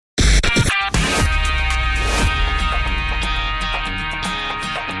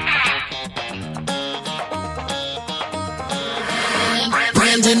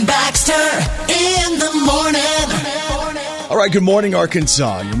Brandon Baxter in the morning. All right, good morning,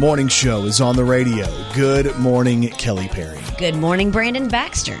 Arkansas. Your morning show is on the radio. Good morning, Kelly Perry. Good morning, Brandon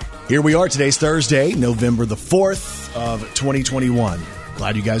Baxter. Here we are. Today's Thursday, November the 4th of 2021.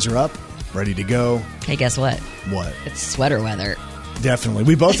 Glad you guys are up, ready to go. Hey, guess what? What? It's sweater weather. Definitely.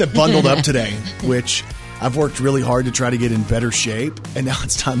 We both have bundled up today, which I've worked really hard to try to get in better shape, and now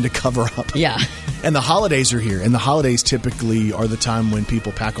it's time to cover up. Yeah. And the holidays are here, and the holidays typically are the time when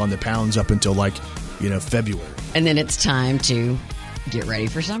people pack on the pounds up until February. And then it's time to get ready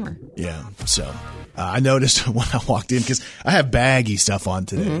for summer. Yeah. So I noticed when I walked in, because I have baggy stuff on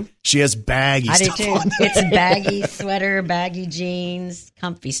today. Mm-hmm. She has baggy stuff on. I do too. It's baggy sweater, baggy jeans,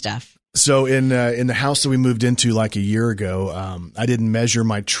 comfy stuff. So in the house that we moved into like a year ago, I didn't measure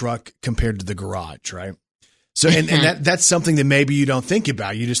my truck compared to the garage, right? So and that's something that maybe you don't think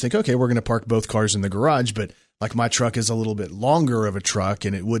about. You just think, okay, we're going to park both cars in the garage, but like my truck is a little bit longer of a truck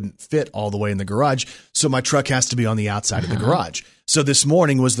and it wouldn't fit all the way in the garage. So my truck has to be on the outside of the garage. So this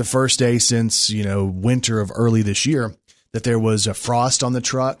morning was the first day since, winter of early this year that there was a frost on the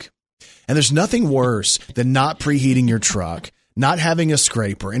truck. And there's nothing worse than not preheating your truck, not having a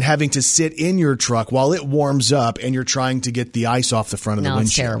scraper, and having to sit in your truck while it warms up and you're trying to get the ice off the front of the windshield.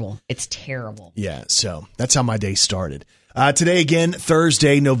 It's terrible. It's terrible. Yeah, so that's how my day started. Today, again,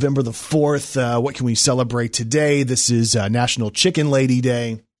 Thursday, November the 4th. What can we celebrate today? This is National Chicken Lady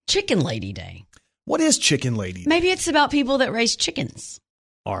Day. Chicken Lady Day. What is Chicken Lady Day? Maybe it's about people that raise chickens.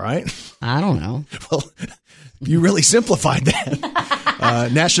 All right. I don't know. Well, you really simplified that.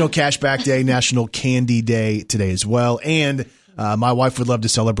 National Cashback Day, National Candy Day today as well. And my wife would love to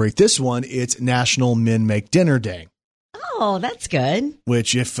celebrate this one. It's National Men Make Dinner Day. Oh, that's good.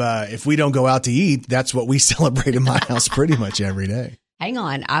 Which if we don't go out to eat, that's what we celebrate in my house pretty much every day. Hang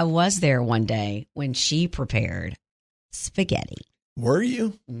on. I was there one day when she prepared spaghetti. Were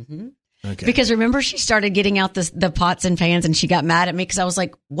you? Mm-hmm. Okay. Because remember, she started getting out the pots and pans and she got mad at me because I was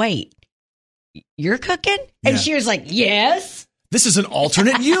like, wait, you're cooking? And she was like, yes. This is an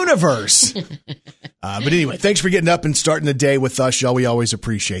alternate universe. But anyway, thanks for getting up and starting the day with us, y'all. We always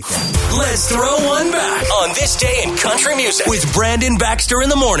appreciate that. Let's throw one back on This Day in Country Music with Brandon Baxter in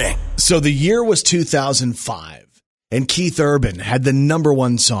the morning. So the year was 2005, and Keith Urban had the number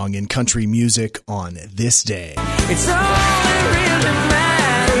one song in country music on this day. It's all that really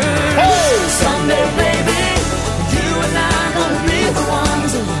matters. Hey! Someday, baby, you and I gonna be the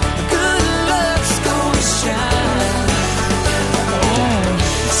ones and good luck's gonna shine.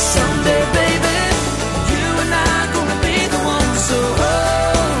 Someday, baby, you and I gonna be the ones, so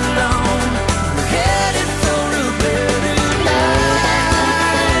hold on. We're headed for a better life.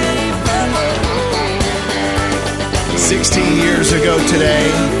 16 years ago today,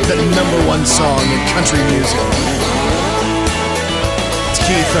 the number one song in country music. It's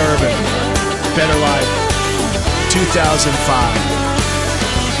Keith Urban, Better Life, 2005.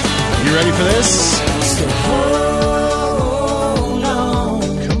 You ready for this? So hold on.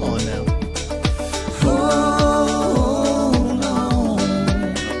 Come on now. Hold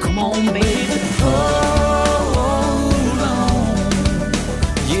on. Come on, baby. Hold on.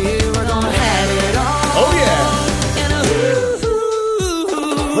 Yeah, we're gonna have it all. Oh, yeah. And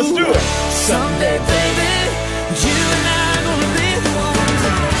Let's do it. someday, baby, you and I gonna be the ones.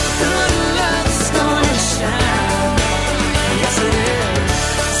 Good luck's gonna shine. Yes, it is.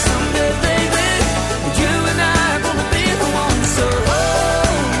 Someday, baby, you and I gonna be the ones. So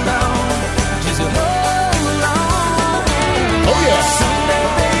hold on. Just hold on. Oh, yeah. Someday,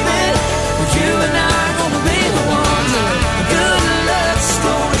 baby, you and I gonna be the ones. Good luck's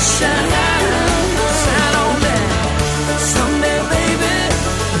gonna shine. Shine on that. Someday, baby,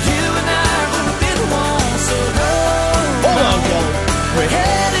 you and I gonna be the ones. So hold Hold on, on. Kelly. We're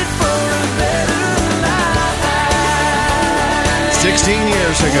headed for a better life. 16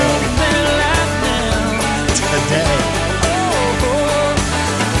 years ago Better life now. today.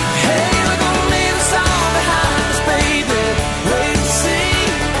 Hey, we're gonna leave us all behind us, baby. Wait and see.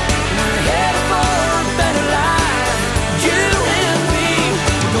 We're headed for a better life. You and me.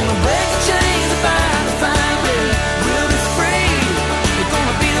 We're gonna break the chains and find it. We'll be free. We're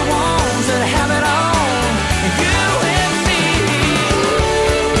gonna be the ones that have it all. You and me.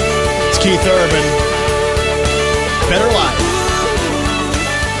 It's Keith Urban, Better Life.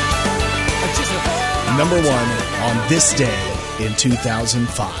 Number one on this day in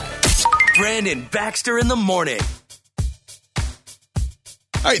 2005. Brandon Baxter in the morning.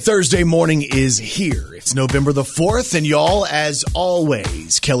 All right, Thursday morning is here. It's November the 4th, and y'all, as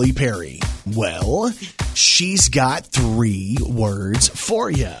always, Kelly Perry. Well, she's got 3 words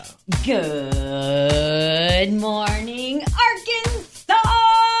for you. Good morning, Arkansas.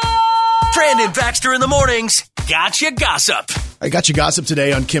 Brandon Baxter in the mornings. Gotcha Gossip. I got you gossip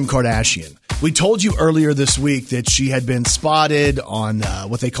today on Kim Kardashian. We told you earlier this week that she had been spotted on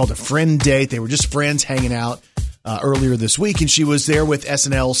what they called a friend date. They were just friends hanging out earlier this week, and she was there with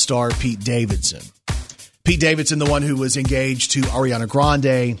SNL star Pete Davidson. Pete Davidson, the one who was engaged to Ariana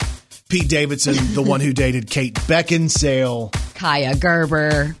Grande. Pete Davidson, the one who dated Kate Beckinsale. Kaya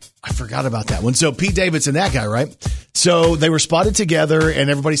Gerber. I forgot about that one. So Pete Davidson, that guy, right? So they were spotted together, and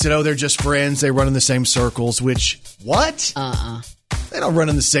everybody said, oh, they're just friends. They run in the same circles, which, what? They don't run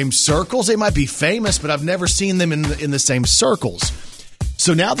in the same circles. They might be famous, but I've never seen them in the same circles.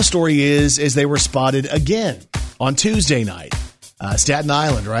 So now the story is they were spotted again on Tuesday night. Staten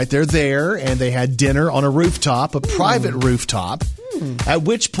Island, right? They're there, and they had dinner on a rooftop, a private rooftop, at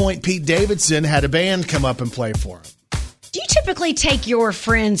which point Pete Davidson had a band come up and play for him. Do you typically take your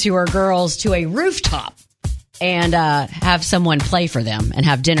friends who are girls to a rooftop and have someone play for them and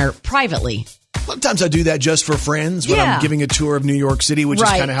have dinner privately? Sometimes I do that just for friends when I'm giving a tour of New York City, which is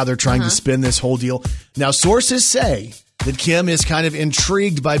kind of how they're trying to spin this whole deal. Now, sources say that Kim is kind of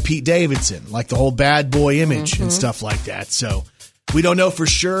intrigued by Pete Davidson, like the whole bad boy image and stuff like that. So we don't know for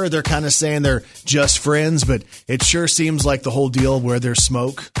sure. They're kind of saying they're just friends, but it sure seems like the whole deal where there's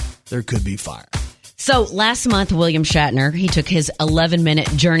smoke, there could be fire. So last month, William Shatner, he took his 11-minute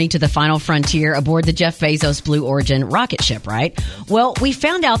journey to the final frontier aboard the Jeff Bezos Blue Origin rocket ship, right? Well, we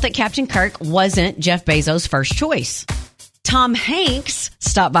found out that Captain Kirk wasn't Jeff Bezos' first choice. Tom Hanks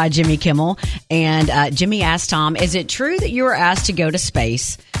stopped by Jimmy Kimmel, and Jimmy asked Tom, is it true that you were asked to go to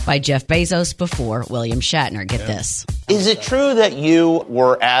space by Jeff Bezos before William Shatner? Get this. Is it true that you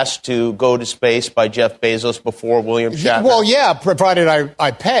were asked to go to space by Jeff Bezos before William Shatner? Well, yeah, provided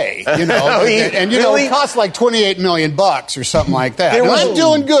I pay, you know. and you know, it costs like $28 million or something like that. I'm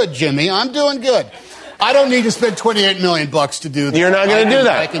doing good, Jimmy. I'm doing good. I don't need to spend $28 million to do that. You're not going to do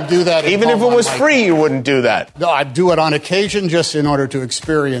that. I can do that. Even if it was free, you wouldn't do that. No, I'd do it on occasion just in order to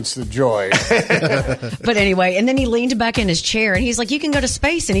experience the joy. But anyway, and then he leaned back in his chair and he's like, you can go to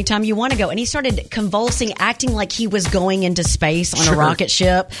space anytime you want to go. And he started convulsing, acting like he was going into space on a rocket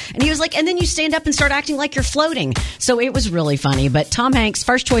ship. And he was like, and then you stand up and start acting like you're floating. So it was really funny. But Tom Hanks,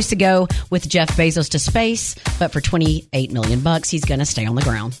 first choice to go with Jeff Bezos to space. But for $28 million, he's going to stay on the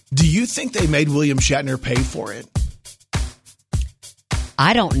ground. Do you think they made William Shatner pay for it?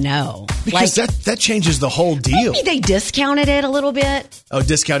 I don't know. Because that changes the whole deal. Maybe they discounted it a little bit. Oh,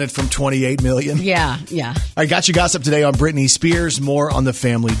 discounted from $28 million? Yeah. I got you gossip today on Britney Spears. More on the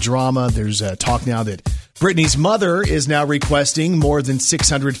family drama. There's talk now that Britney's mother is now requesting more than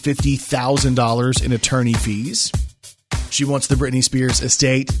 $650,000 in attorney fees. She wants the Britney Spears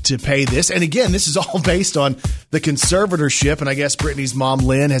estate to pay this. And again, this is all based on the conservatorship. And I guess Britney's mom,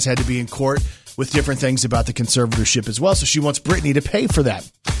 Lynn, has had to be in court with different things about the conservatorship as well. So she wants Britney to pay for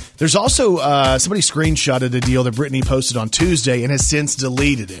that. There's also somebody screenshotted a deal that Britney posted on Tuesday and has since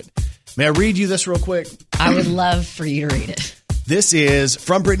deleted it. May I read you this real quick? I would love for you to read it. This is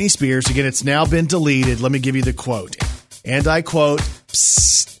from Britney Spears. Again, it's now been deleted. Let me give you the quote. And I quote,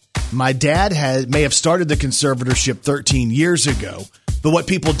 "Psst, my dad may have started the conservatorship 13 years ago, but what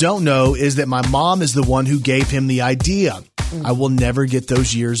people don't know is that my mom is the one who gave him the idea. I will never get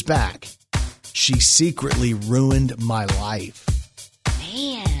those years back. She secretly ruined my life."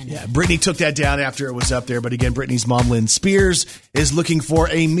 Man. Yeah, Britney took that down after it was up there. But again, Britney's mom, Lynn Spears, is looking for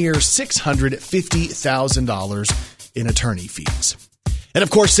a mere $650,000 in attorney fees. And of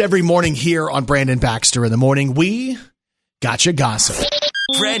course, every morning here on Brandon Baxter in the Morning, we gotcha gossip.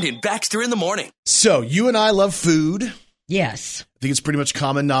 Brandon Baxter in the Morning. So you and I love food. Yes. I think it's pretty much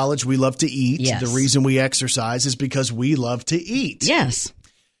common knowledge. We love to eat. Yes. The reason we exercise is because we love to eat. Yes.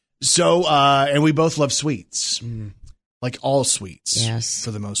 So, and we both love sweets, like all sweets, yes, for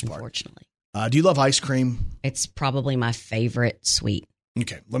the most part. Unfortunately, do you love ice cream? It's probably my favorite sweet.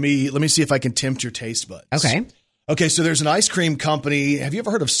 Okay, let me see if I can tempt your taste buds. Okay. So there's an ice cream company. Have you ever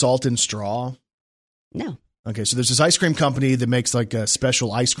heard of Salt and Straw? No. Okay, so there's this ice cream company that makes like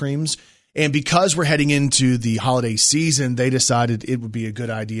special ice creams, and because we're heading into the holiday season, they decided it would be a good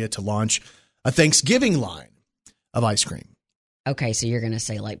idea to launch a Thanksgiving line of ice cream. Okay, so you're going to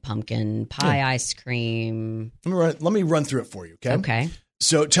say like pumpkin pie ice cream. Let me run through it for you, okay? Okay.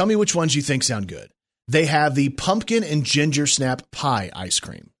 So tell me which ones you think sound good. They have the pumpkin and ginger snap pie ice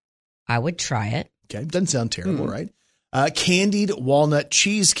cream. I would try it. Okay, doesn't sound terrible, right? Candied walnut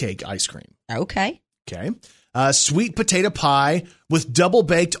cheesecake ice cream. Okay. Okay. Sweet potato pie with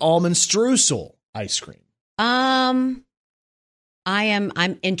double-baked almond streusel ice cream. I'm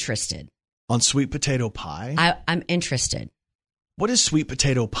interested. On sweet potato pie? I'm interested. What is sweet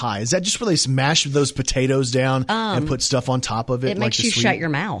potato pie? Is that just where they smash those potatoes down and put stuff on top of it? It makes you shut your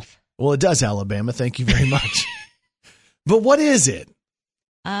mouth. Well, it does, Alabama. Thank you very much. But what is it?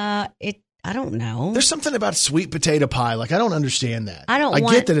 I don't know. There's something about sweet potato pie. Like, I don't understand that. I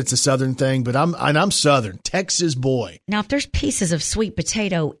get that it's a Southern thing, but I'm Southern, Texas boy. Now, if there's pieces of sweet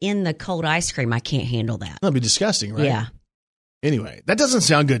potato in the cold ice cream, I can't handle that. That'd be disgusting, right? Yeah. Anyway, that doesn't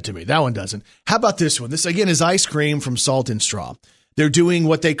sound good to me. That one doesn't. How about this one? This, again, is ice cream from Salt and Straw. They're doing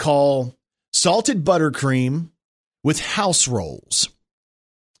what they call salted buttercream with house rolls.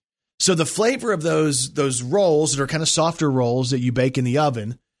 So the flavor of those rolls that are kind of softer rolls that you bake in the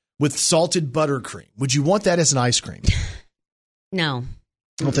oven with salted buttercream. Would you want that as an ice cream? No.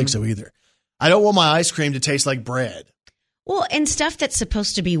 I don't think so either. I don't want my ice cream to taste like bread. Well, and stuff that's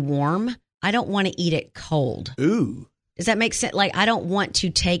supposed to be warm, I don't want to eat it cold. Ooh. Does that make sense? Like, I don't want to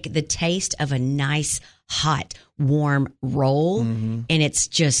take the taste of a nice, hot, warm roll, and it's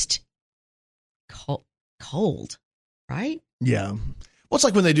just cold, right? Yeah. Well, it's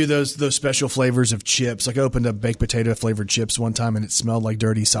like when they do those special flavors of chips. Like, I opened up baked potato flavored chips one time, and it smelled like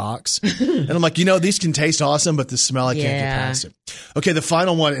dirty socks. And I'm like, these can taste awesome, but the smell, I can't get past it. Okay, the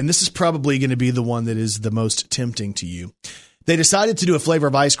final one, and this is probably going to be the one that is the most tempting to you. They decided to do a flavor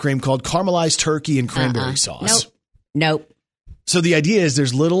of ice cream called caramelized turkey and cranberry sauce. Nope. So the idea is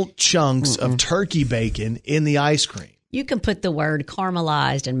there's little chunks of turkey bacon in the ice cream. You can put the word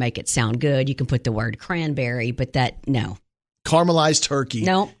caramelized and make it sound good. You can put the word cranberry, but no. Caramelized turkey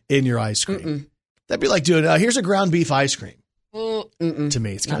in your ice cream. That'd be like doing, here's a ground beef ice cream. To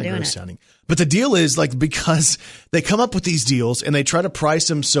me, it's kind of gross sounding. But the deal is, like, because they come up with these deals and they try to price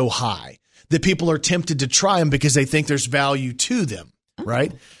them so high that people are tempted to try them because they think there's value to them,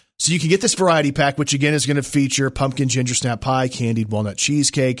 right? So you can get this variety pack, which again is going to feature pumpkin ginger snap pie, candied walnut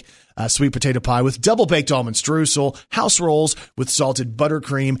cheesecake, sweet potato pie with double baked almond streusel, house rolls with salted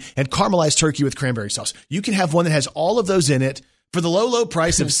buttercream, and caramelized turkey with cranberry sauce. You can have one that has all of those in it for the low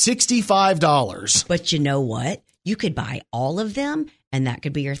price of $65. But you know what? You could buy all of them, and that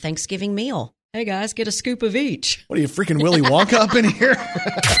could be your Thanksgiving meal. Hey, guys, get a scoop of each. What are you, freaking Willy Wonka up in here?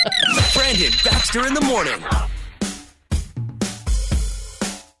 Brandon Baxter in the morning.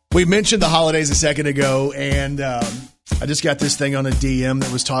 We mentioned the holidays a second ago, and I just got this thing on a DM that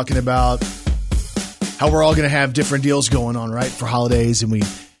was talking about how we're all going to have different deals going on, right, for holidays, and we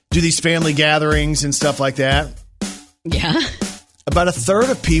do these family gatherings and stuff like that. Yeah. About a third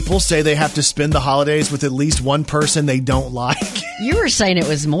of people say they have to spend the holidays with at least one person they don't like. You were saying it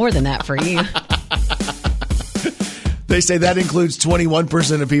was more than that for you. They say that includes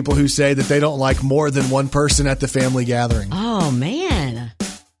 21% of people who say that they don't like more than one person at the family gathering. Oh, man.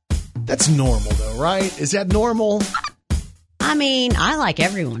 That's normal, though, right? Is that normal? I mean, I like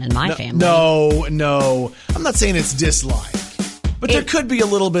everyone in my family. No. I'm not saying it's dislike. But there could be a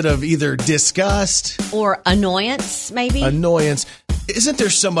little bit of either disgust. Or annoyance, maybe? Annoyance. Isn't there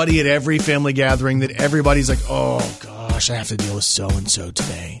somebody at every family gathering that everybody's like, oh, gosh, I have to deal with so-and-so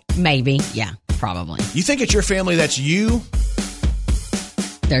today? Maybe. Yeah, probably. You think at your family that's you?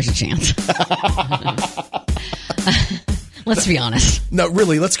 There's a chance. Let's be honest. No,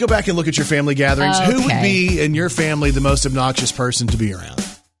 really, let's go back and look at your family gatherings. Okay. Who would be, in your family, the most obnoxious person to be around?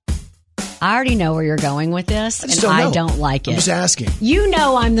 I already know where you're going with this, and I don't like it. I'm just asking. You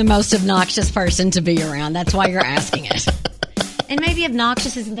know I'm the most obnoxious person to be around. That's why you're asking it. And maybe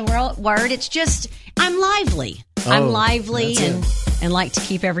obnoxious isn't the word. It's just, I'm lively. I'm lively and like to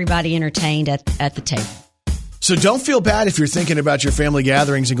keep everybody entertained at the table. So don't feel bad if you're thinking about your family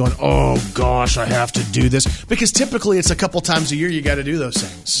gatherings and going, oh, gosh, I have to do this. Because typically it's a couple times a year you got to do those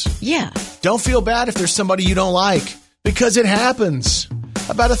things. Yeah. Don't feel bad if there's somebody you don't like. Because it happens.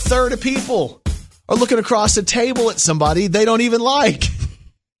 About a third of people are looking across the table at somebody they don't even like.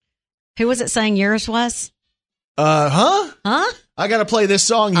 Who was it saying yours was? Huh? I got to play this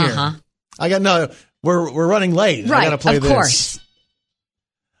song here. We're running late. Right, I got to play of this. course.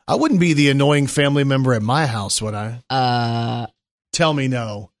 I wouldn't be the annoying family member at my house, would I? Tell me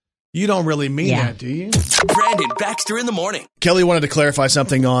no. You don't really mean that, do you? Brandon Baxter in the morning. Kelly wanted to clarify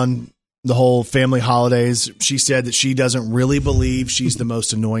something on the whole family holidays. She said that she doesn't really believe she's the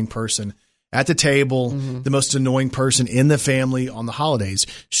most annoying person at the table, the most annoying person in the family on the holidays.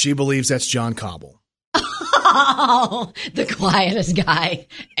 She believes that's John Cobble. Oh, the quietest guy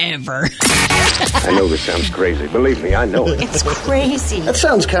ever. I know this sounds crazy. Believe me, I know it. It's crazy. That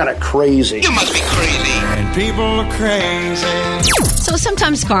sounds kind of crazy. You must be crazy. And people are crazy. So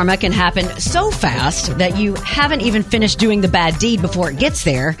sometimes karma can happen so fast that you haven't even finished doing the bad deed before it gets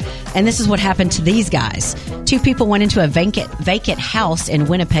there. And this is what happened to these guys. Two people went into a vacant house in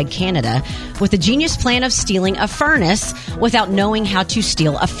Winnipeg, Canada, with the genius plan of stealing a furnace without knowing how to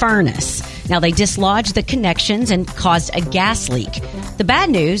steal a furnace. Now, they dislodged the connections and caused a gas leak. The bad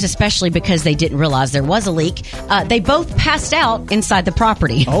news, especially because they didn't realize there was a leak, they both passed out inside the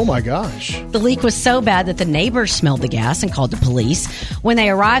property. Oh, my gosh. The leak was so bad that the neighbors smelled the gas and called the police. When they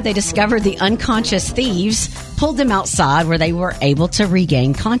arrived, they discovered the unconscious thieves pulled them outside where they were able to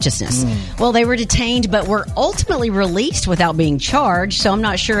regain consciousness. Well, they were detained but were ultimately released without being charged, so I'm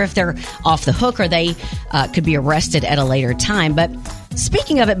not sure if they're off the hook or they could be arrested at a later time. But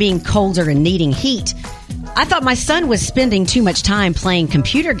speaking of it being colder and needing heat, I thought my son was spending too much time playing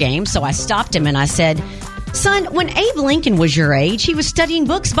computer games, so I stopped him and I said, "Son, when Abe Lincoln was your age, he was studying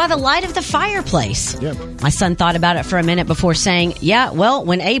books by the light of the fireplace." Yep. My son thought about it for a minute before saying, "Yeah, well,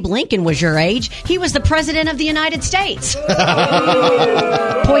 when Abe Lincoln was your age, he was the president of the United States." Point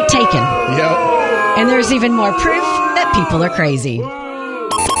taken. Yep. And there's even more proof that people are crazy.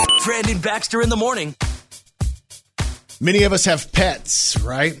 Brandon Baxter in the morning. Many of us have pets,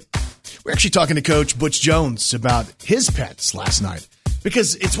 right? We're actually talking to Coach Butch Jones about his pets last night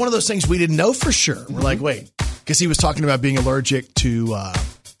because it's one of those things we didn't know for sure. We're like, wait, because he was talking about being allergic to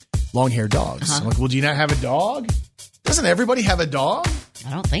long-haired dogs. I'm like, well, do you not have a dog? Doesn't everybody have a dog? I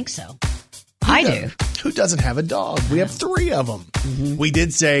don't think so. I do. Who doesn't have a dog? We have 3 of them. We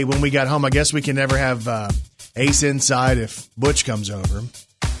did say when we got home, I guess we can never have Ace inside if Butch comes over.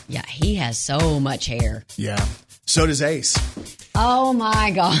 Yeah, he has so much hair. Yeah. So does Ace. Oh,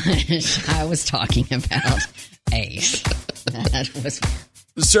 my gosh. I was talking about Ace. That was weird.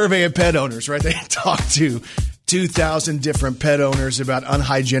 The survey of pet owners, right? They talked to 2,000 different pet owners about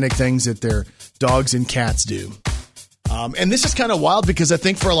unhygienic things that their dogs and cats do. And this is kind of wild because I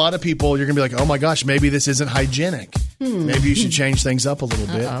think for a lot of people, you're going to be like, oh my gosh, maybe this isn't hygienic. Maybe you should change things up a little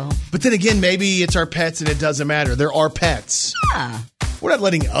bit. But then again, maybe it's our pets and it doesn't matter. They're our pets. Yeah. We're not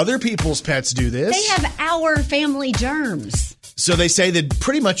letting other people's pets do this. They have our family germs. So they say that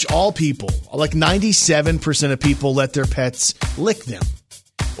pretty much all people, like 97% of people, let their pets lick them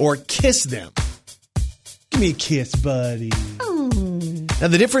or kiss them. Give me a kiss, buddy. Now,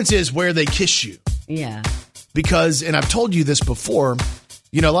 the difference is where they kiss you. Yeah. Because, and I've told you this before,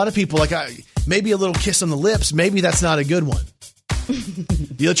 you know, a lot of people, like, maybe a little kiss on the lips, maybe that's not a good one.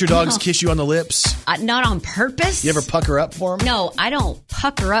 You let your dogs kiss you on the lips? Not on purpose. You ever pucker up for them? No, I don't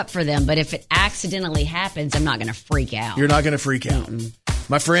pucker up for them, but if it accidentally happens, I'm not going to freak out. You're not going to freak out.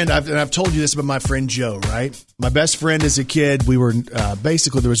 My friend, I've told you this about my friend Joe, right? My best friend as a kid, we were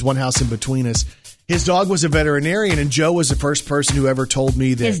basically, there was one house in between us. His dog was a veterinarian, and Joe was the first person who ever told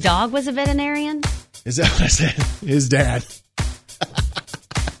me that. His dog was a veterinarian? Is that what I said? His dad.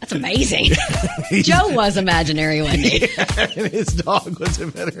 That's amazing. Joe was imaginary, wasn't he? And his dog was a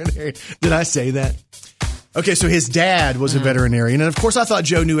veterinarian. Did I say that? Okay, so his dad was a veterinarian. And of course, I thought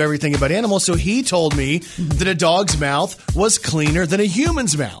Joe knew everything about animals. So he told me that a dog's mouth was cleaner than a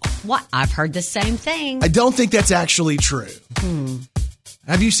human's mouth. What? I've heard the same thing. I don't think that's actually true.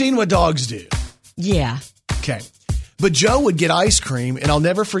 Have you seen what dogs do? Yeah. Okay. But Joe would get ice cream, and I'll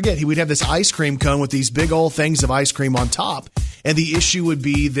never forget, he would have this ice cream cone with these big old things of ice cream on top. And the issue would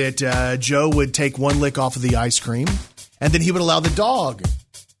be that Joe would take one lick off of the ice cream, and then he would allow the dog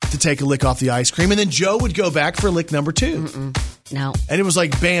to take a lick off the ice cream, and then Joe would go back for lick number 2. No. And it was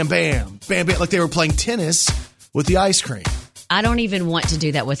like bam, bam, bam, bam, like they were playing tennis with the ice cream. I don't even want to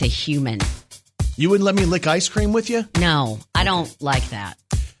do that with a human. You wouldn't let me lick ice cream with you? No, I don't like that.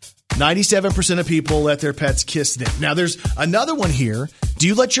 97% of people let their pets kiss them. Now, there's another one here. Do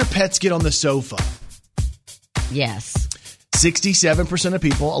you let your pets get on the sofa? Yes. 67% of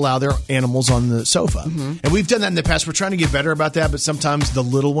people allow their animals on the sofa. And we've done that in the past. We're trying to get better about that, but sometimes the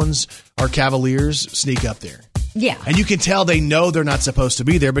little ones, our cavaliers, sneak up there. Yeah. And you can tell they know they're not supposed to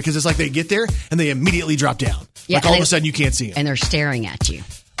be there because it's like they get there and they immediately drop down. Yeah, like all of a sudden you can't see them. And they're staring at you.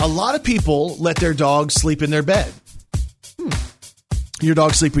 A lot of people let their dogs sleep in their bed. Your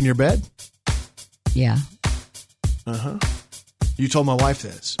dog sleep in your bed? Yeah. You told my wife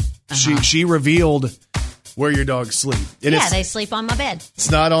this. She revealed where your dogs sleep. And Yeah, they sleep on my bed.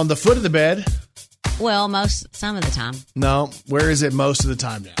 it's not on the foot of the bed. Well, some of the time. No. Where is it most of the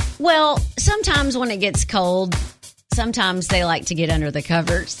time now? Well, sometimes when it gets cold, sometimes they like to get under the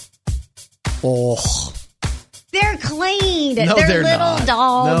covers. Oh. They're cleaned. No, they're they're little not.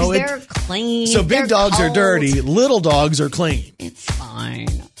 dogs. No, they're clean. So big They're dogs are cold. dirty. Little dogs are clean. It's fine.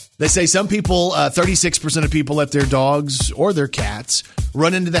 They say some people, 36% of people let their dogs or their cats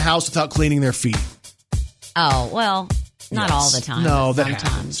run into the house without cleaning their feet. Oh, well, not Yes. all the time. No, but that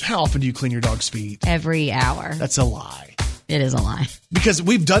sometimes. happens. How often do you clean your dog's feet? Every hour. That's a lie. It is a lie. Because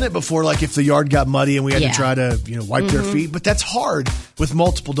we've done it before, like if the yard got muddy and we had Yeah. to try to, wipe their feet. But that's hard with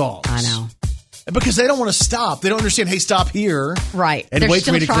multiple dogs. I know. Because they don't want to stop. They don't understand, hey, stop here. Right. And They're wait for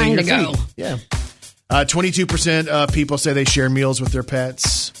still me to clean trying your to feet. Yeah. 22% of people say they share meals with their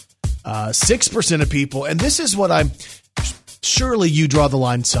pets. 6% of people, and this is what I'm... Surely you draw the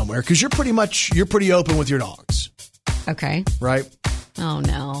line somewhere because you're pretty open with your dogs. Okay. Right? Oh,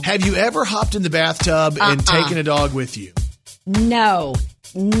 no. Have you ever hopped in the bathtub and taken a dog with you? No.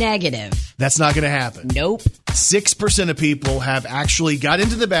 Negative. That's not going to happen. Nope. 6% of people have actually got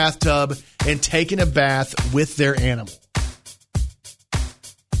into the bathtub and taken a bath with their animal.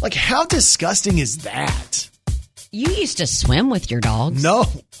 Like, how disgusting is that? You used to swim with your dogs. No.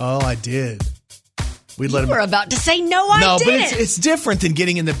 Oh, I did. We let You were about to say no, I didn't. No, but it's different than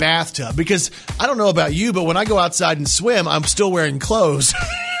getting in the bathtub because I don't know about you, but when I go outside and swim, I'm still wearing clothes.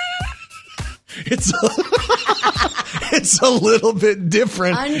 It's a little bit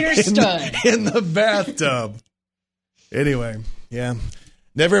different. Understood. In the bathtub. Anyway, yeah.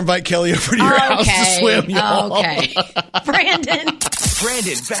 Never invite Kelly over to your house to swim, y'all. Okay. Brandon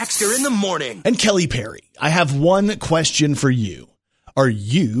Baxter in the morning. And Kelly Perry, I have one question for you. Are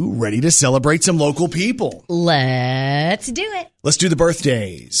you ready to celebrate some local people? Let's do it. Let's do the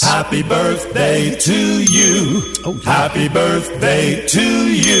birthdays. Happy birthday to you. Oh, yeah. Happy birthday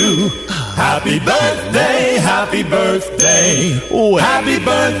to you. Happy birthday, happy birthday. Well. Happy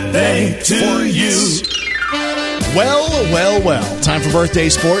birthday to you. Well. Time for birthday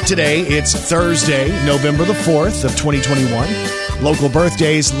sport today. It's Thursday, November the 4th of 2021. Local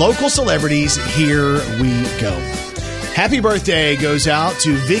birthdays, local celebrities. Here we go. Happy birthday goes out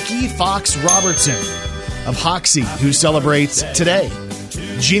to Vicky Fox Robertson of Hoxie, who celebrates today.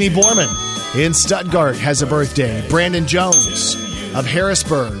 Jeannie Borman in Stuttgart has a birthday. Brandon Jones of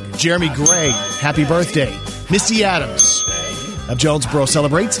Harrisburg. Jeremy Gray, happy birthday. Misty Adams of Jonesboro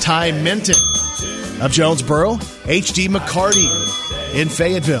celebrates. Ty Minton of Jonesboro. H.D. McCarty in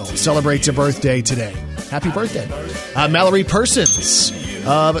Fayetteville celebrates a birthday today. Happy birthday. Mallory Persons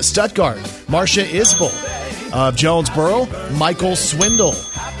of Stuttgart. Marcia Isbell of Jonesboro. Michael Swindle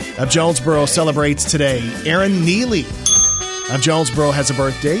of Jonesboro celebrates today. Aaron Neely of Jonesboro has a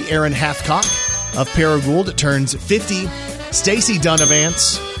birthday. Aaron Hathcock of Paragould turns 50. Stacy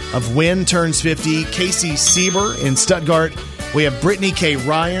Dunavance of Wynn turns 50. Casey Sieber in Stuttgart. We have Brittany K.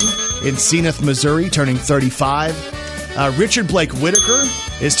 Ryan in Zenith, Missouri, turning 35. Richard Blake Whitaker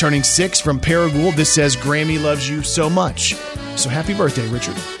is turning 6 from Paragould. This says Grammy loves you so much. So happy birthday,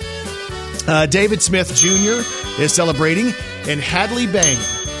 Richard. David Smith Jr. is celebrating, and Hadley Bang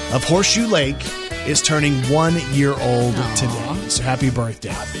of Horseshoe Lake is turning 1 year old today. So happy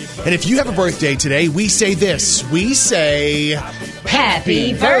birthday. And if you have a birthday today, we say this. We say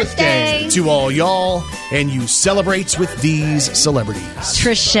Happy birthday to all y'all, and you celebrates with these celebrities.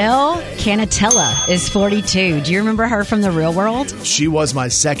 Trishelle Canatella is 42. Do you remember her from The Real World? She was my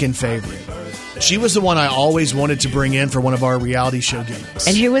second favorite. She was the one I always wanted to bring in for one of our reality show games.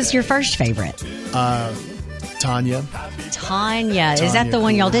 And who was your first favorite? Tanya. Tanya. Is that the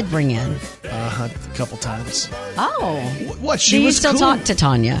one y'all did bring in? A couple times. Oh. What? Do you still talk to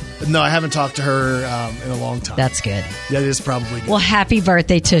Tanya? No, I haven't talked to her in a long time. That's good. That is probably good. Well, happy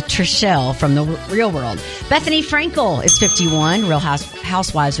birthday to Trishelle from The Real World. Bethany Frankel is 51, Real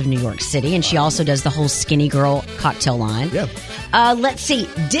Housewives of New York City, and she also does the whole Skinny Girl cocktail line. Yeah. Let's see.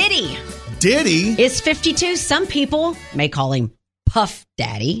 Diddy is 52. Some people may call him Puff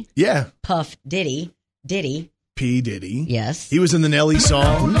Daddy. Yeah. Puff Diddy. Diddy. P. Diddy. Yes. He was in the Nelly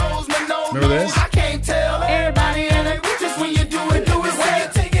song. Remember this? I can't tell everybody in it. Just when you do it well.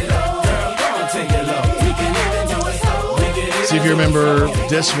 Take it low. Girl, go take it low. We can even do it slow. See if you remember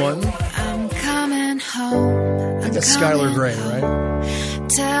this one. I'm coming home. I think that's Skylar Grey, right?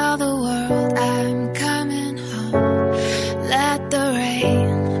 Tell the world I'm coming home. Let the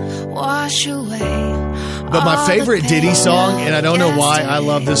rain wash away. But my favorite Diddy song, and I don't know why I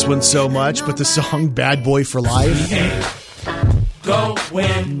love this one so much, but the song Bad Boy for Life.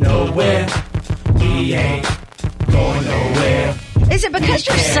 Going nowhere. We ain't going nowhere. Is it because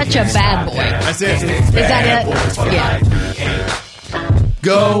you're such a bad boy? That's it. Is that it? Yeah.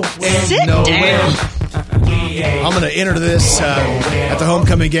 Go Sit nowhere. down. I'm going to enter this at the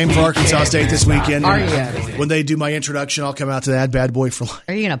homecoming game for Arkansas State this weekend. Are you? When they do my introduction, I'll come out to that Bad Boy for Life.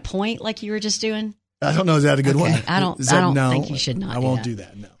 Are you going to point like you were just doing? I don't know. Is that a good one? I don't think you should not. I won't do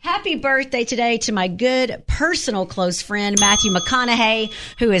that. No. Happy birthday today to my good personal close friend, Matthew McConaughey,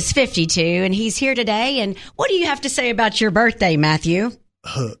 who is 52, and he's here today. And what do you have to say about your birthday, Matthew?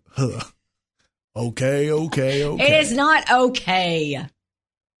 Okay. It is not okay.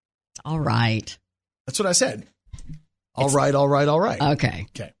 It's all right. That's what I said. All right. Okay.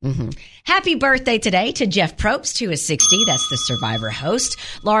 Mm-hmm. Happy birthday today to Jeff Probst, who is 60. That's the Survivor host.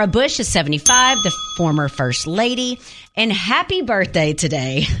 Laura Bush is 75, the former First Lady. And happy birthday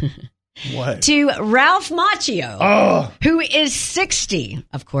today What? to Ralph Macchio, who is 60.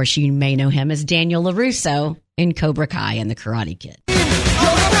 Of course, you may know him as Daniel LaRusso in Cobra Kai and the Karate Kid.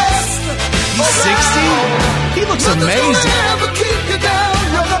 He's 60? He looks amazing.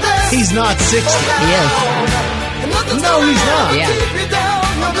 He's not 60. He is. No, he's not. Yeah.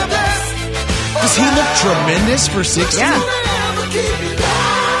 Does he look tremendous for 60? Yeah.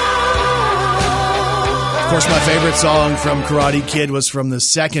 Of course, my favorite song from Karate Kid was from the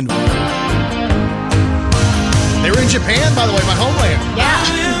second one. They were in Japan, by the way, my homeland. Yeah.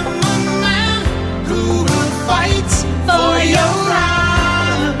 Who will fight for your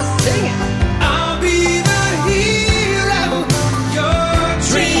right? Sing it. I'll be the hero you're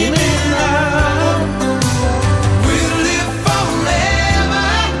dreaming of. We'll live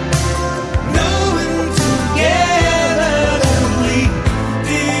forever, knowing together that we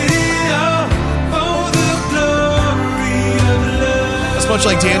did it all for the glory of love. It's much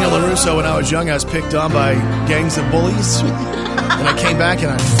like Daniel LaRusso when I was young. I was picked on by gangs of bullies. And I came back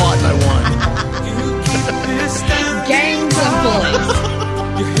and I fought and I won. Gangs of bullies.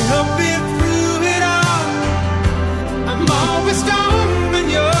 You help me through it all. I'm always strong when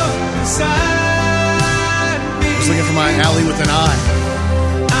you're beside me. I was looking for my alley with an eye.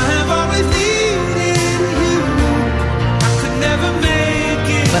 I have always needed you. I could never make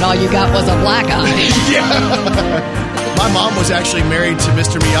it. But all you got was a black eye. My mom was actually married to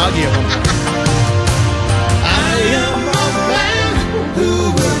Mr. Miyagi at one point. I am a man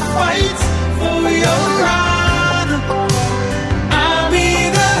who will fight for your honor. I'll be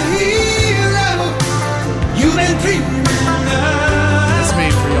the hero you've been dreaming of. That's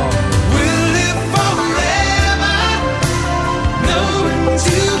made for y'all. We'll live forever, knowing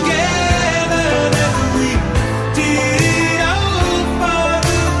together that we did it all for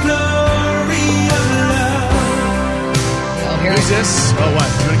the glory of love. Oh, here Who's it is. this? Oh, what?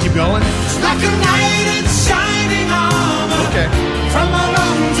 You want to keep going? Like a knight in shining armor. Okay. From a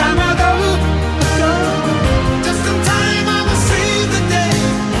long time ago. Just in time I will save the day.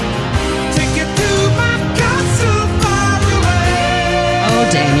 Take you to my castle far away. Oh,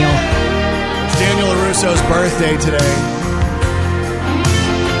 Daniel. It's Daniel LaRusso's birthday today.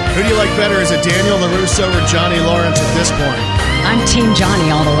 Who do you like better? Is it Daniel LaRusso or Johnny Lawrence at this point? I'm Team Johnny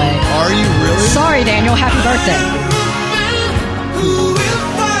all the way. Are you really? Sorry, Daniel. Happy birthday. Who will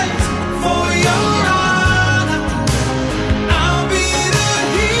fight for your honor? I'll be the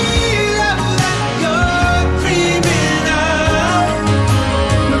hero that you're dreaming of.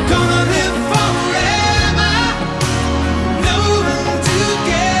 We're gonna live forever, knowing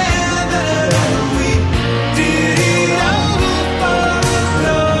together that we did it all for the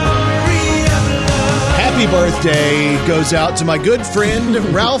glory of love. Happy birthday goes out to my good friend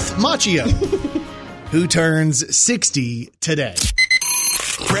Ralph Macchio, who turns 60 today.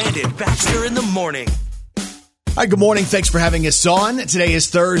 Brandon Baxter in the morning. Hi, good morning. Thanks for having us on. Today is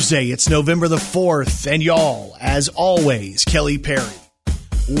Thursday. It's November the 4th. And y'all, as always, Kelly Perry.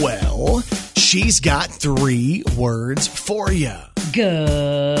 Well, she's got 3 words for you.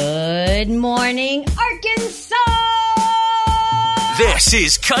 Good morning, Arkansas. This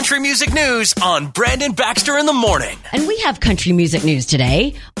is Country Music News on Brandon Baxter in the morning. And we have country music news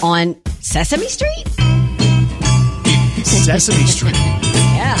today on Sesame Street. Sesame Street.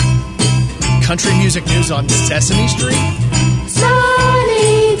 Yeah. Country music news on Sesame Street.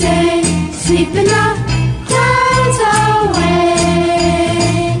 Sunny day, sweeping the clouds away.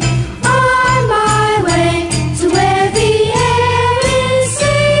 On my way to where the air is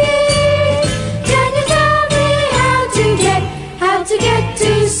sweet. Can you tell me how to get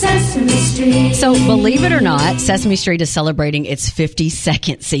to Sesame Street? So, believe it or not, Sesame Street is celebrating its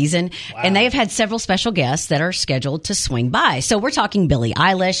 52nd season, and they have had several special guests that are scheduled to swing by. So, we're talking Billie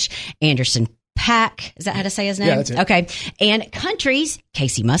Eilish, Anderson .Paak, is that how to say his name? Yeah, that's it. Okay. And country's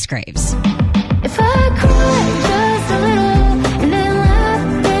Casey Musgraves. If I cry just a little and then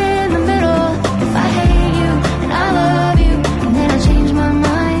laugh in the middle, if I hate you and I love you and then I change my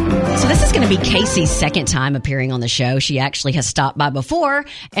mind. So this is going to be Casey's second time appearing on the show. She actually has stopped by before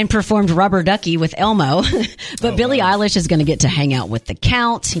and performed Rubber Ducky with Elmo. But Billie Eilish is going to get to hang out with the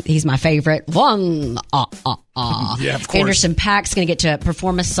Count. He's my favorite. Yeah, of course. Anderson .Paak's going to get to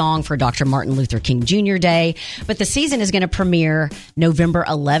perform a song for Dr. Martin Luther King Jr. Day. But the season is going to premiere November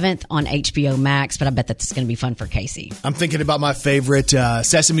 11th on HBO Max. But I bet that's going to be fun for Casey. I'm thinking about my favorite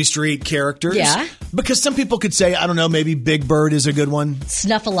Sesame Street characters. Yeah. Because some people could say, I don't know, maybe Big Bird is a good one.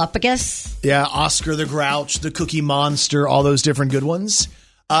 Snuffleupagus. Yeah, Oscar the Grouch, the Cookie Monster, all those different good ones.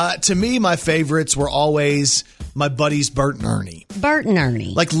 To me, my favorites were always my buddies Bert and Ernie. Bert and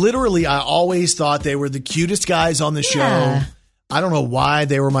Ernie. Like literally, I always thought they were the cutest guys on the show. I don't know why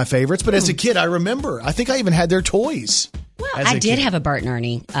they were my favorites, but as a kid, I remember. I think I even had their toys. Well, I did have a Bert and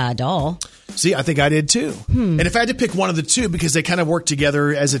Ernie doll. See, I think I did too. And if I had to pick one of the two, because they kind of work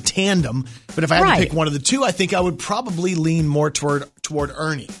together as a tandem, but if I had to pick one of the two, I think I would probably lean more toward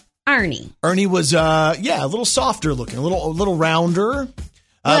Ernie. Ernie was, a little softer looking, a little rounder.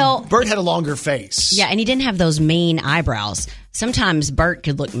 Well, Bert had a longer face. Yeah, and he didn't have those mean eyebrows. Sometimes Bert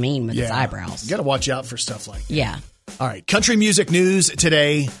could look mean with his eyebrows. You got to watch out for stuff like that. Yeah. All right, country music news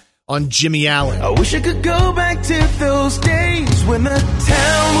today on Jimmy Allen. I wish I could go back to those days when the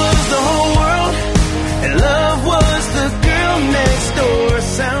town was the whole world and love was the girl next door.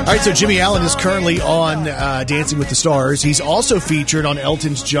 All right, so Jimmy Allen is currently on Dancing with the Stars. He's also featured on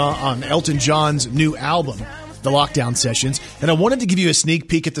Elton John's new album, The Lockdown Sessions. And I wanted to give you a sneak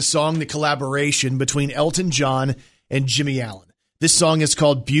peek at the song, the collaboration between Elton John and Jimmy Allen. This song is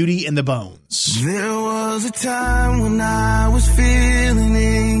called Beauty in the Bones. There was a time when I was feeling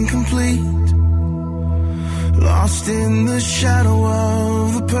incomplete, lost in the shadow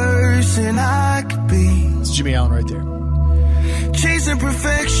of the person I could be. It's Jimmy Allen right there. Chasing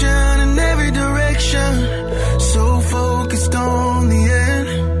perfection in every direction, so focused on the end.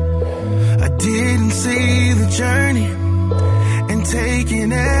 I didn't see the journey and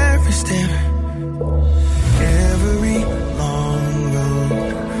taking every step. Every long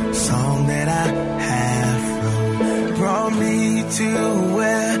road, song that I have wrote, brought me to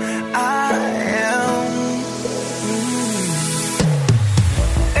where I am.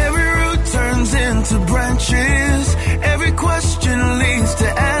 Every root turns into branches, every question leads to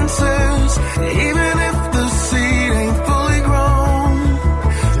answers. Even if the seed ain't fully grown,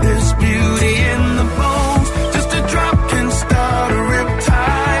 there's beauty in the bones. Just a drop can start a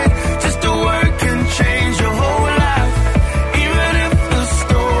riptide, just a word can change your whole life. Even if the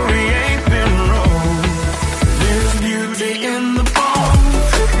story ain't been wrong, there's beauty in the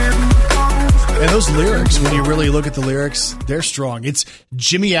bones. And those lyrics, when you really look at the lyrics, they're strong. It's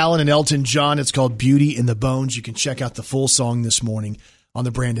Jimmy Allen and Elton John. It's called Beauty in the Bones. You can check out the full song this morning on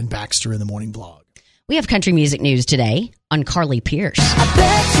the Brandon Baxter in the Morning blog. We have country music news today on Carly Pierce. I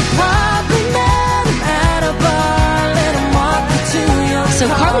bet you probably met him at a bar, let him walk you to your So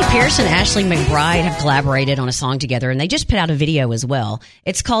car. Carly Pierce and Ashley McBryde have collaborated on a song together, and they just put out a video as well.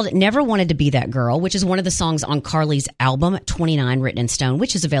 It's called Never Wanted to Be That Girl, which is one of the songs on Carly's album, 29 Written in Stone,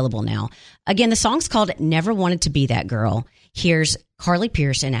 which is available now. Again, the song's called Never Wanted to Be That Girl. Here's Carly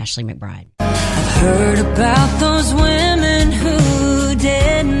Pierce and Ashley McBryde. I've heard about those women who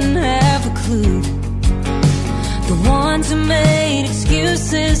didn't have a clue. The ones who made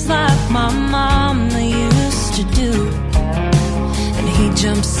excuses like my mom they used to do. And he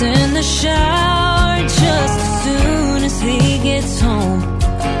jumps in the shower just as soon as he gets home.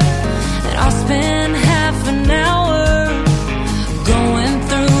 And I'll spend half an hour going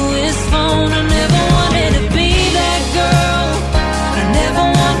through his phone. I never wanted to be that girl. I never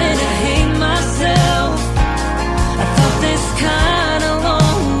wanted to hate myself. I thought this kind of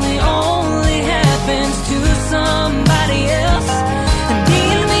lonely only happens to somebody else. And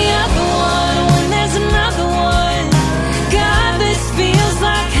being the other one when there's another one, God, this feels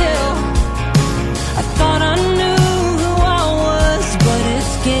like hell. I thought I knew who I was, but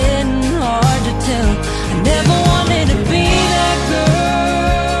it's getting hard to tell. I never wanted to be that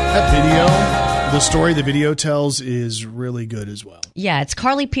girl. That video, the story the video tells is really good as well. Yeah, it's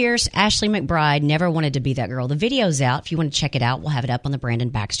Carly Pierce, Ashley McBryde, Never Wanted to Be That Girl. The video's out. If you want to check it out, we'll have it up on the Brandon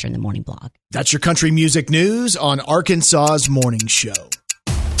Baxter in the Morning blog. That's your country music news on Arkansas's Morning Show.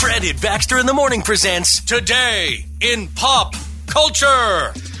 Brandon Baxter in the Morning presents Today in Pop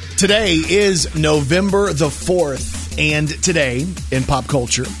Culture. Today is November the 4th, and today in pop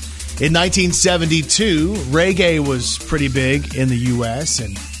culture, in 1972, reggae was pretty big in the U.S.,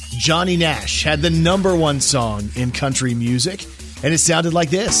 and Johnny Nash had the #1 song in country music, and it sounded like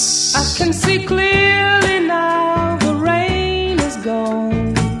this. I can see clearly now the rain is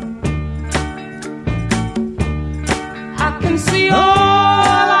gone. I can see all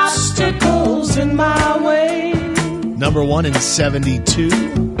obstacles in my way. #1 in 72.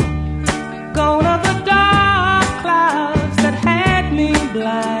 Gone are the dark clouds that had me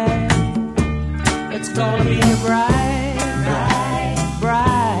blind. It's gonna be a bright,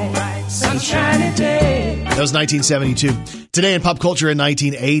 sunshiny day. That was 1972. Today in pop culture in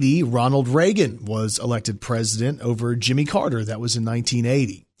 1980, Ronald Reagan was elected president over Jimmy Carter. That was in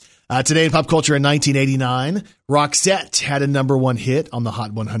 1980. Today in pop culture in 1989, Roxette had a number one hit on the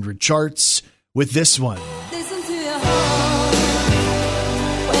Hot 100 charts with this one. Listen to your heart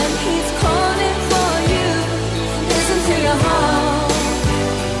when he's calling for you. Listen to your heart.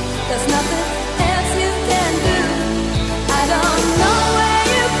 There's nothing else you can do. I don't know where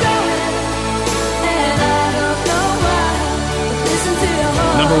you're going, and I don't know why. But listen to your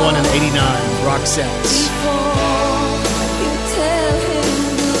heart. Number one in 89, Roxette.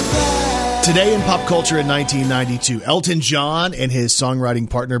 Today in pop culture in 1992, Elton John and his songwriting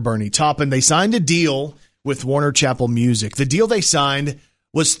partner Bernie Taupin, they signed a deal with Warner Chappell Music. The deal they signed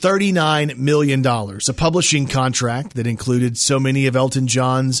was $39 million, a publishing contract that included so many of Elton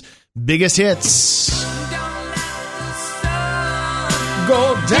John's biggest hits.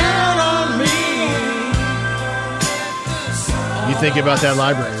 Go down on me. You think about that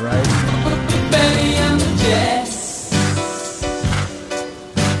library, right? Benny and the Jets.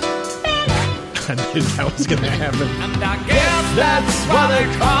 I knew that was going to happen. And I guess that's why they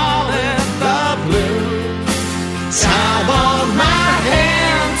call it the blues. Time on my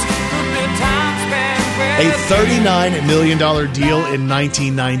hands. A $39 million deal in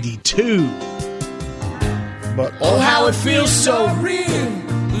 1992. But oh, how it feels so real,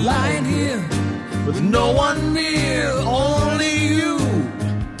 lying here with no one near, only you.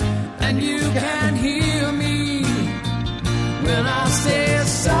 And you can hear me when I say it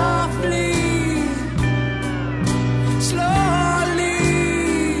softly, slowly.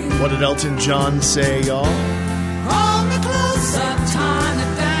 What did Elton John say, y'all? Hold me closer, tiny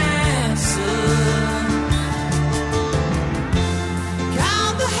dancer.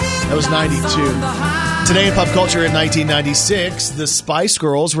 Count the That was 92. Today in pop culture in 1996, the Spice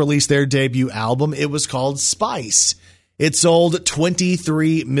Girls released their debut album. It was called Spice. It sold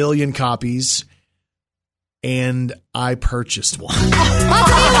 23 million copies, and I purchased one. I'll tell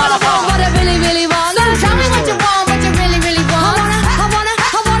you what I want, what I really, really want. So tell me what you want, what you really, really want.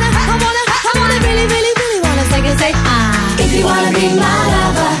 I wanna really, really, really wanna say and say, if you wanna be my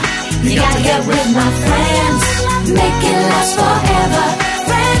lover, you gotta get with my friends. Make it last forever.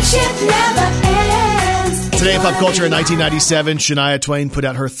 Friendship never ends. Today in pop culture in 1997, Shania Twain put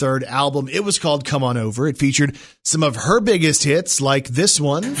out her third album. It was called Come On Over. It featured some of her biggest hits, like this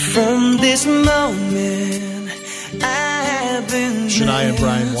one. From this moment, I've been Shania and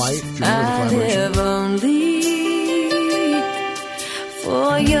Brian White. If you remember the collaboration.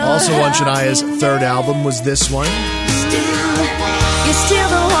 Also on Shania's third album was this one. You're still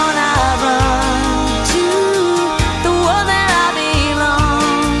the one I run to, the one that I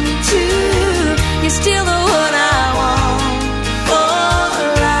belong to. You're still the one I want for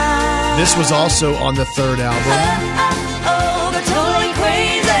life. This was also on the third album. Oh, they're totally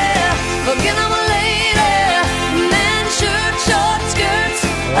crazy. Looking at my lady. Men, shirt, short skirts.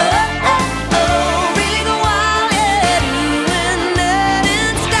 Really go wild, yeah. Doing that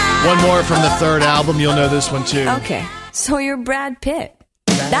in style. One more from the third album. You'll know this one too. Okay, so you're Brad Pitt.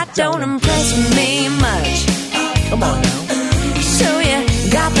 That don't impress me much. Come on now. So you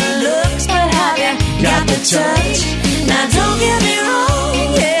got the looks, but have you got the touch? Now don't get me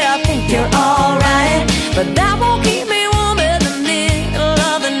wrong, yeah, I think you're alright, but that won't keep me warm in the middle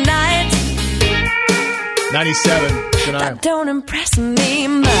of the night. 97, Shania. That don't impress me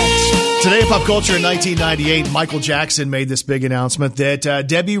much. Today in pop culture in 1998, Michael Jackson made this big announcement that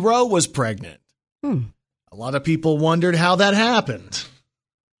Debbie Rowe was pregnant. A lot of people wondered how that happened.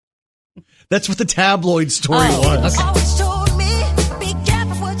 That's what the tabloid story was.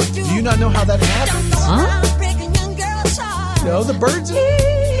 Do you not know how that happened? Huh? No, the birds.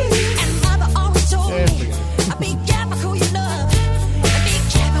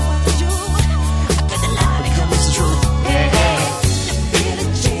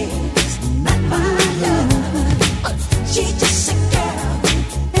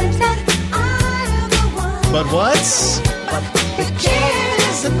 But what?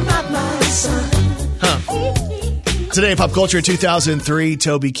 Today in pop culture in 2003,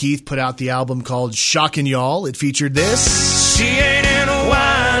 Toby Keith put out the album called Shockin' Y'all. It featured this. She ain't into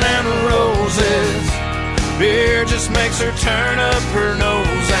wine and roses. Beer just makes her turn up her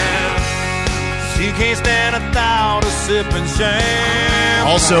nose, and she can't stand a thought of sipping champagne.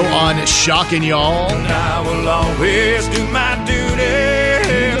 Also on Shockin' Y'all. And I will always do my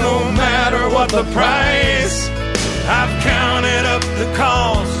duty, no matter what the price. I've counted up the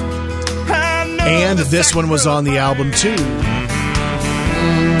cost. And this one was on the album too.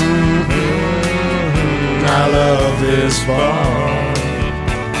 I love this bar.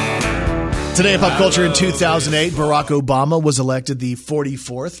 Today in pop culture in 2008, Barack Obama was elected the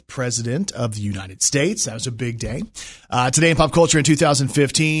 44th president of the United States. That was a big day. Today in pop culture in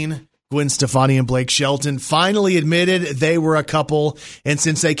 2015, Gwen Stefani and Blake Shelton finally admitted they were a couple. And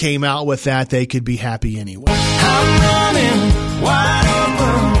since they came out with that, they could be happy anyway. I'm running wide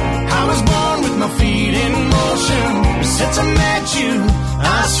open. I was born with my feet in motion. Since I met you,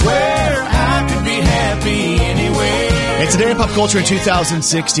 I swear I could be happy anyway. And today in pop culture in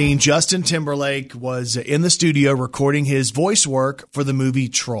 2016, Justin Timberlake was in the studio recording his voice work for the movie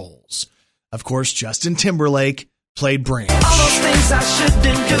Trolls. Of course, Justin Timberlake played Branch. All those things I shouldn't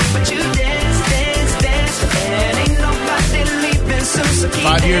do, but you dance, dance, dance. And ain't nobody leaving soon, so keep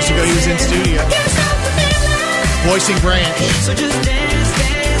 5 years ago, he was in studio voicing Branch. So just dance,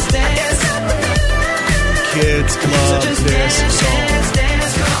 dance, dance. Kids love this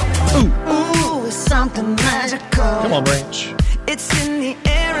song. Ooh, it's something magical. Come on, Branch. It's in the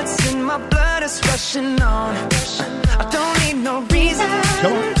air, it's in my blood, it's rushing on. I don't need no reason.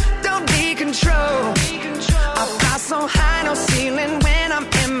 Come on. Don't be control. I fly so high, no ceiling when I'm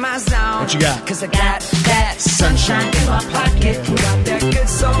in my zone. What you got? Cause I got that sunshine in my pocket. Got that good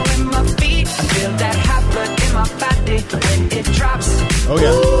soul in my feet. I feel that hot blood in my body when it drops. Oh,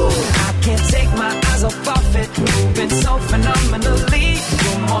 yeah. Ooh, I can't take my eyes off of it. Moving so phenomenally.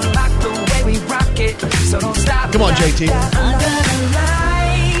 You're more like the way we rock it. So don't stop. Come on, JT. Under the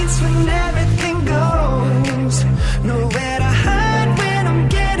lights when everything goes. Nowhere to hide when I'm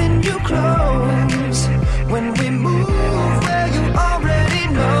getting you close. When we move where you already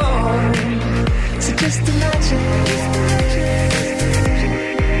know. So just imagine.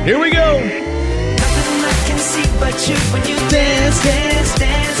 Here we go. Nothing I can see but you when you dance, dance,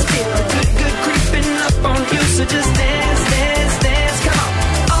 dance. Feel a good, good creeping up on you. So just dance, dance, dance. Come on.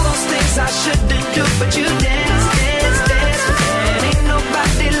 All those things I shouldn't do, but you dance, dance, dance. And ain't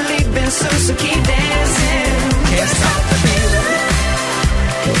nobody leaving soon, so keep dancing. Can't stop the feeling.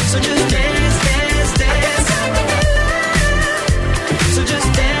 So just dance, dance, dance. So just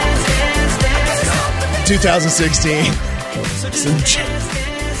dance, dance, dance. 2016.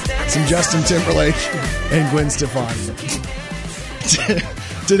 Some Justin Timberlake and Gwen Stefani.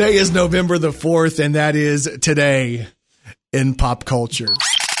 Today is November the 4th, and that is Today in Pop Culture.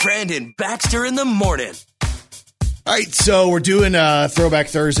 Brandon Baxter in the morning. All right, so we're doing Throwback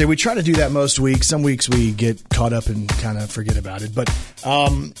Thursday. We try to do that most weeks. Some weeks we get caught up and kind of forget about it. But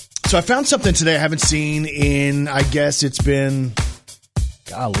so I found something today I haven't seen in, I guess it's been,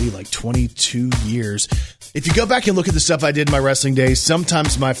 like 22 years. If you go back and look at the stuff I did in my wrestling days,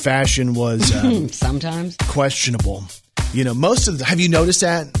 sometimes my fashion was sometimes questionable. You know, have you noticed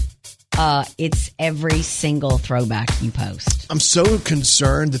that? It's every single throwback you post. I'm so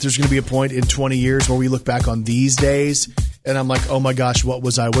concerned that there's going to be a point in 20 years where we look back on these days and I'm like, oh my gosh, what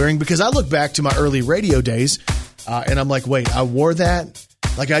was I wearing? Because I look back to my early radio days and I'm like, wait, I wore that?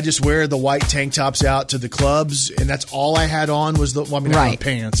 Like I just wear the white tank tops out to the clubs and that's all I had on was I had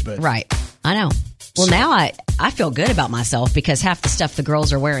pants, but right. I know. Well, now I feel good about myself because half the stuff the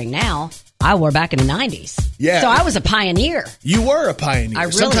girls are wearing now, I wore back in the 90s. Yeah. So I was a pioneer. You were a pioneer. I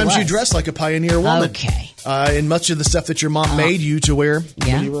really Sometimes you was. dress like a pioneer woman. Okay. And much of the stuff that your mom made you to wear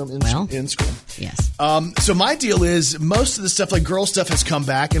when you were in school. Yes. So my deal is most of the stuff, like girl stuff has come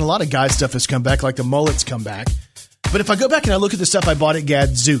back and a lot of guy stuff has come back, like the mullets come back. But if I go back and I look at the stuff I bought at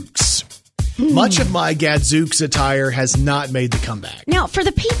Gadzooks, much of my Gadzooks attire has not made the comeback. Now, for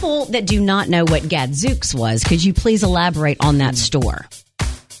the people that do not know what Gadzooks was, could you please elaborate on that store?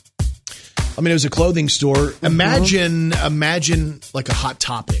 I mean, it was a clothing store. Imagine like a Hot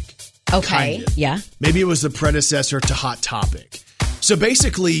Topic. Okay. Kinda. Yeah. Maybe it was the predecessor to Hot Topic. So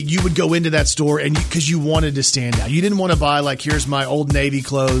basically, you would go into that store and because you wanted to stand out. You didn't want to buy like, here's my Old Navy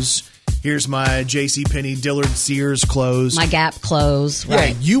clothes. Here's my JCPenney, Dillard Sears clothes. My Gap clothes.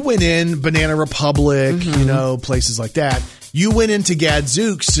 Right. Yeah, you went in Banana Republic, places like that. You went into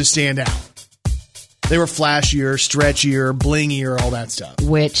Gadzooks to stand out. They were flashier, stretchier, blingier, all that stuff.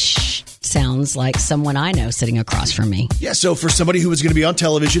 Which sounds like someone I know sitting across from me. Yeah, so for somebody who was going to be on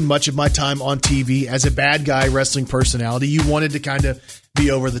television, much of my time on TV as a bad guy wrestling personality, you wanted to kind of be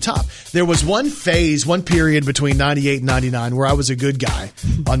over the top. There was one period between 98 and 99 where I was a good guy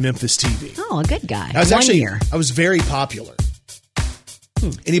on Memphis TV. Oh, a good guy. I was very popular.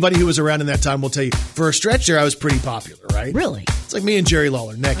 Anybody who was around in that time will tell you, for a stretch there, I was pretty popular, right? Really? It's like me and Jerry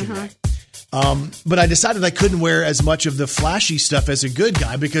Lawler, neck and neck. But I decided I couldn't wear as much of the flashy stuff as a good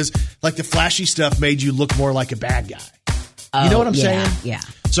guy because like the flashy stuff made you look more like a bad guy. You know what I'm saying? Yeah.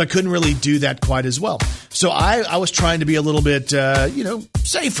 So I couldn't really do that quite as well. So I was trying to be a little bit,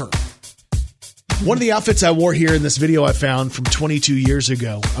 safer. One of the outfits I wore here in this video I found from 22 years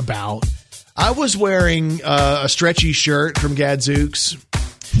ago I was wearing a stretchy shirt from Gadzooks,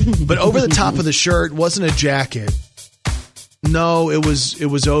 but over the top of the shirt wasn't a jacket. No, it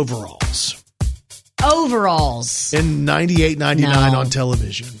was overalls. Overalls. In 98, 99 on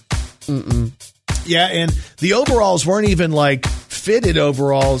television. Mm-mm. Yeah, and the overalls weren't even like fitted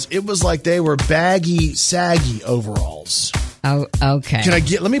overalls. It was like they were baggy, saggy overalls. Oh, okay.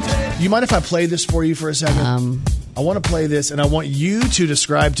 You mind if I play this for you for a second? I want to play this, and I want you to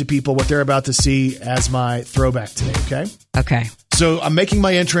describe to people what they're about to see as my throwback today, okay? Okay. So I'm making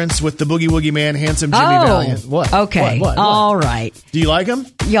my entrance with the Boogie Woogie Man, handsome Jimmy Valiant. What? Okay. What? All right. Do you like him?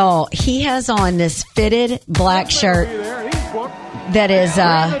 Y'all, he has on this fitted black shirt that is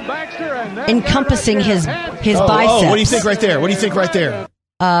encompassing his biceps. Oh, what do you think right there?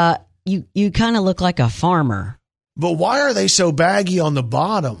 You kind of look like a farmer. But why are they so baggy on the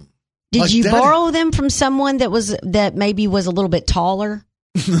bottom? Did you borrow them from someone that maybe was a little bit taller?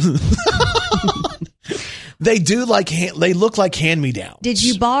 They do they look like hand-me-downs. Did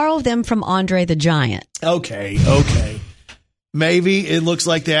you borrow them from Andre the Giant? Okay. Maybe it looks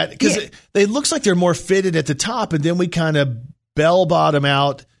like that because it looks like they're more fitted at the top, and then we kind of bell bottom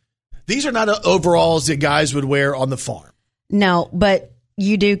out. These are not overalls that guys would wear on the farm. No, but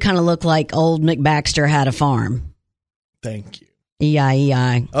you do kind of look like old McBaxter had a farm. Thank you.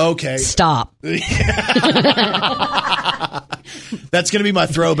 E-I-E-I. Okay. Stop. That's going to be my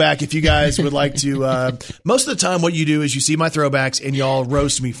throwback if you guys would like to. Most of the time what you do is you see my throwbacks and y'all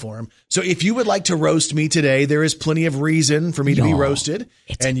roast me for them. So if you would like to roast me today, there is plenty of reason for me to be roasted.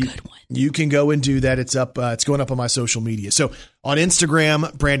 It's a good one. You can go and do that. It's up. It's going up on my social media. So on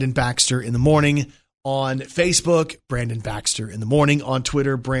Instagram, Brandon Baxter in the morning. On Facebook, Brandon Baxter in the morning. On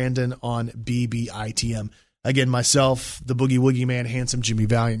Twitter, Brandon on BBITM. Again, myself, the Boogie Woogie Man, handsome Jimmy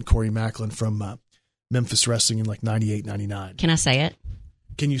Valiant, Corey Macklin from Memphis Wrestling in like 98, 99. Can I say it?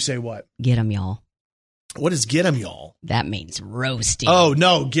 Can you say what? Get 'em, y'all. What is get 'em, y'all? That means roasting. Oh,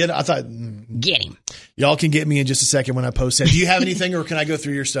 no. Get him. Y'all can get me in just a second when I post that. Do you have anything or can I go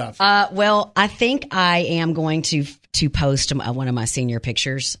through your stuff? Well, I think I am going to post one of my senior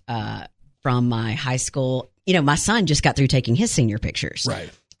pictures from my high school. You know, my son just got through taking his senior pictures.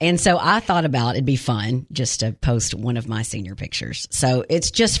 Right. And so I thought about it'd be fun just to post one of my senior pictures. So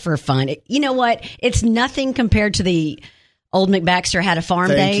it's just for fun. You know what? It's nothing compared to the old McBaxter had a farm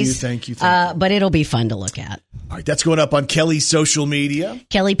days. Thank you. But it'll be fun to look at. All right, that's going up on Kelly's social media.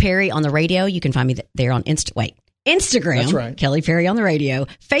 Kelly Perry on the radio. You can find me there on Instagram. That's right. Kelly Perry on the radio.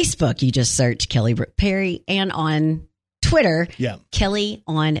 Facebook, you just search Kelly Perry. And on Twitter, Kelly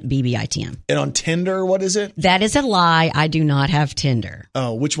on BBITM. And on Tinder, what is it? That is a lie. I do not have Tinder.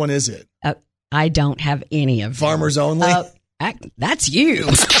 Oh, which one is it? I don't have any of them. Farmers only? That's you.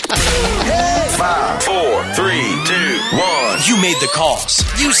 5, 4, 3, 2, 1. You made the calls.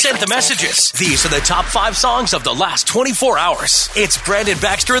 You sent the messages. These are the top 5 songs of the last 24 hours. It's Brandon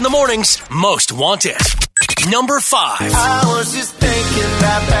Baxter in the morning's Most Wanted. Number 5. I was just thinking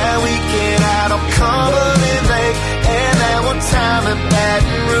about that weekend out on Cumberland Lake, and that one time in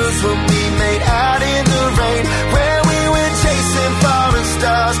Baton Rouge when we made out in the rain, where we went chasing foreign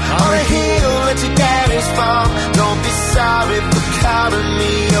stars on a hill at your daddy's farm. Don't be sorry for calling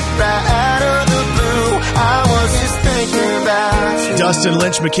me up right out of the blue. I was just thinking about you. Dustin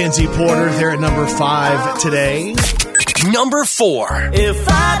Lynch, Mackenzie Porter, they're at number 5 today. Number 4. If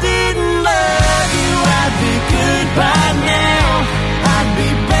I didn't love you, I'd be good by now. I'd be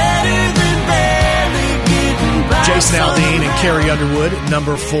better than barely getting by. Jason Aldean and Carrie Underwood,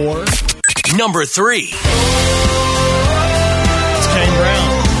 number 4. Number 3. It's Kane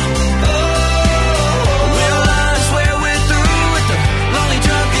Brown. Well, I swear we're through with the lonely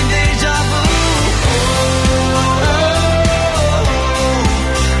drunken deja vu.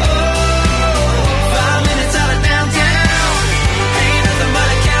 5 minutes out of downtown, ain't nothing but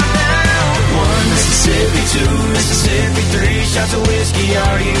a countdown. 1 Mississippi, 2 Mississippi, 3 shots of whiskey.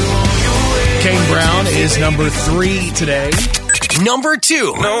 Are you on your way? Kane Brown is number 3 today. Number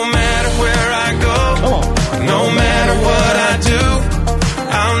 2. No matter where I go, no matter what I do,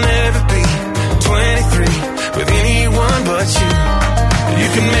 I'll never be 23 with anyone but you. You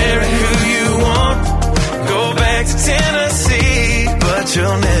can marry who you want, go back to Tennessee, but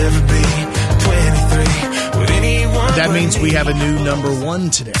you'll never be 23 with anyone. That means we have a new number 1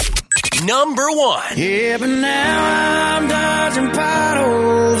 today. Number 1. Yeah, but now I'm dodging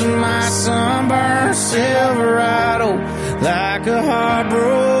potholes in my sunburned Silverado, like a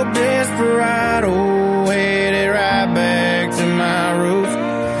heartbroken desperado, headed right back to my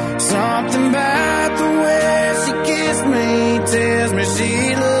roots. Something about the way she kissed me tells me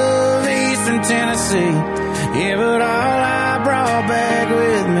she loves Eastern Tennessee. Yeah, but all I brought back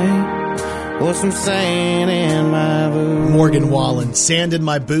with me or some sand in my boots. Morgan Wallen, Sand in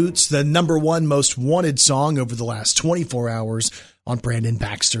My Boots, the number one most wanted song over the last 24 hours on Brandon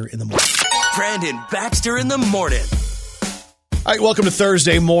Baxter in the Morning. Brandon Baxter in the Morning. All right, welcome to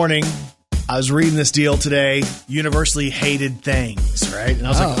Thursday morning. I was reading this deal today, universally hated things, right? And I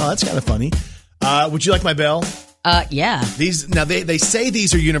was like, oh, that's kind of funny. Would you like my bell? Yeah. Now they say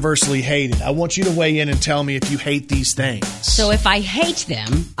these are universally hated. I want you to weigh in and tell me if you hate these things. So if I hate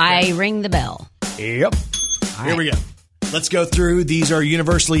them, I ring the bell. Yep. All Here we go. Let's go through. These are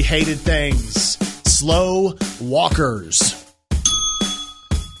universally hated things. Slow walkers.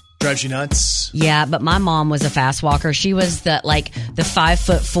 Drives you nuts. Yeah, but my mom was a fast walker. She was the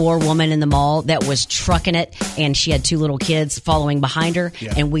 5'4" woman in the mall that was trucking it, and she had two little kids following behind her,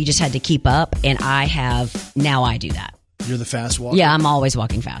 and we just had to keep up. And now I do that. You're the fast walker? Yeah, I'm always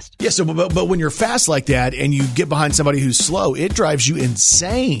walking fast. Yeah, so but when you're fast like that and you get behind somebody who's slow, it drives you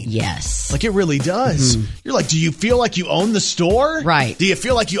insane. Yes. Like it really does. Mm-hmm. You're like, do you feel like you own the store? Right. Do you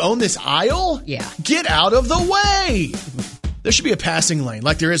feel like you own this aisle? Yeah. Get out of the way. There should be a passing lane.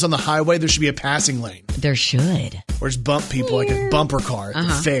 Like there is on the highway, there should be a passing lane. There should. Or just bump people like a bumper car at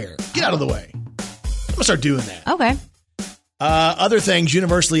the fair. Get out of the way. I'm going to start doing that. Okay. Other things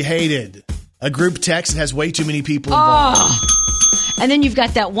universally hated. A group text that has way too many people involved. And then you've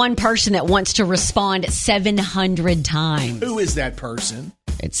got that one person that wants to respond 700 times. Who is that person?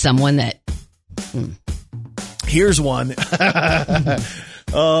 It's someone that... Here's one.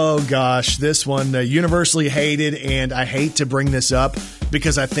 Oh, gosh. This one, universally hated, and I hate to bring this up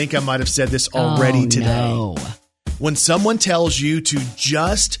because I think I might have said this already today. No. When someone tells you to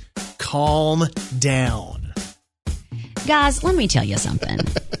just calm down. Guys, let me tell you something.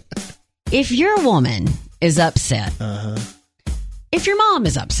 If your woman is upset, if your mom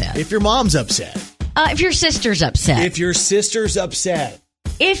is upset, if your mom's upset, if your sister's upset, if your sister's upset,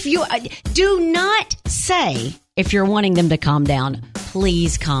 if you do not say if you're wanting them to calm down,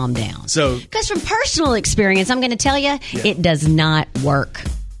 please calm down. So, because from personal experience, I'm going to tell you, it does not work.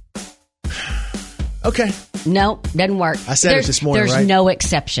 Okay. No, doesn't work. I said it this morning, There's right? no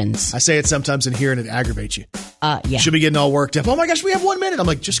exceptions. I say it sometimes in here and it aggravates you. Yeah. Should be getting all worked up. Oh my gosh, we have 1 minute. I'm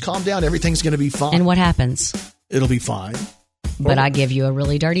like, just calm down. Everything's going to be fine. And what happens? It'll be fine. But I give you a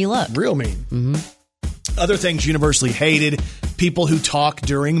really dirty look. Real mean. Mm-hmm. Other things universally hated. People who talk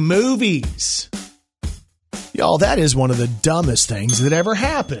during movies. Y'all, that is one of the dumbest things that ever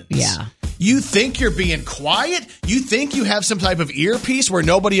happens. Yeah. You think you're being quiet? You think you have some type of earpiece where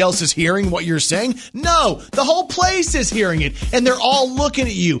nobody else is hearing what you're saying? No, the whole place is hearing it, and they're all looking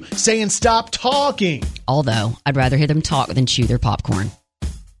at you, saying, stop talking. Although, I'd rather hear them talk than chew their popcorn.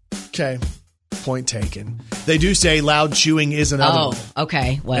 Okay, point taken. They do say loud chewing is another one.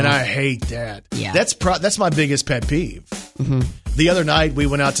 Okay. Well, and I hate that. Yeah. That's my biggest pet peeve. Mm-hmm. The other night, we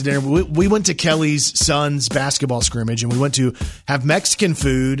went out to dinner. We went to Kelly's son's basketball scrimmage, and we went to have Mexican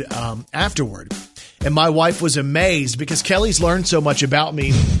food afterward. And my wife was amazed because Kelly's learned so much about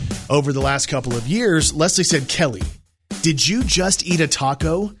me over the last couple of years. Leslie said, Kelly, did you just eat a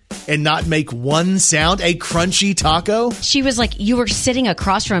taco and not make one sound, a crunchy taco? She was like, you were sitting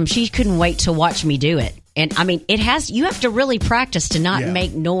across from him. She couldn't wait to watch me do it. And I mean, you have to really practice to not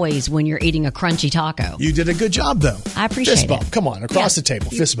make noise when you're eating a crunchy taco. You did a good job, though. I appreciate Fist bump. it. Come on, across the table.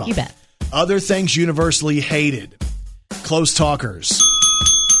 Fist bump. You bet. Other things universally hated. Close talkers.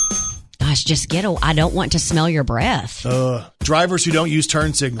 Gosh, just I don't want to smell your breath. Drivers who don't use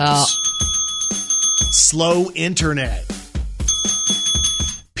turn signals. Slow internet.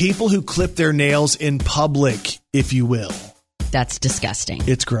 People who clip their nails in public, if you will. That's disgusting.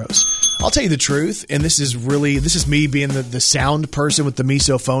 It's gross. I'll tell you the truth, and this is me being the sound person with the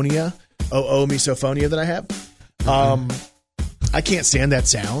misophonia, misophonia that I have. I can't stand that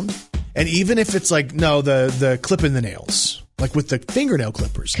sound. And even if it's like, no, the clipping the nails, like with the fingernail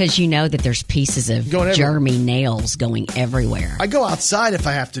clippers. Because you know that there's pieces of germy nails going everywhere. I go outside if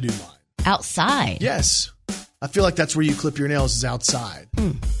I have to do mine. Outside? Yes. I feel like that's where you clip your nails is outside.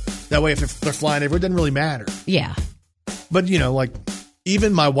 That way, if they're flying everywhere, it doesn't really matter. Yeah. But, like,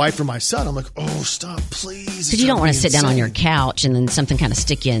 even my wife or my son, I'm like, oh, stop, please. Because you don't want to sit down on your couch and then something kind of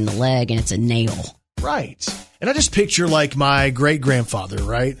stick you in the leg and it's a nail. Right. And I just picture, like, my great-grandfather,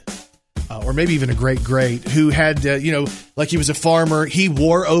 right? Or maybe even a great-great, who had, like he was a farmer. He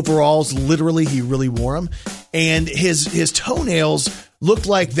wore overalls. Literally, he really wore them. And his toenails looked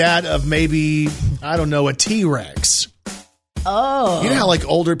like that of maybe, I don't know, a T-Rex. Oh. You know how like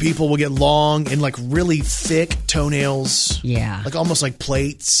older people will get long and like really thick toenails? Yeah. Like almost like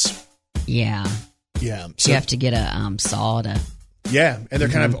plates? Yeah. Yeah. So you have to get a saw to... Yeah, and they're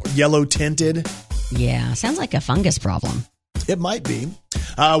kind of yellow tinted. Yeah. Sounds like a fungus problem. It might be.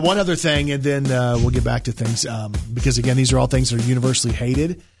 One other thing, and then we'll get back to things, because, again, these are all things that are universally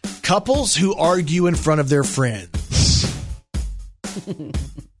hated. Couples who argue in front of their friends.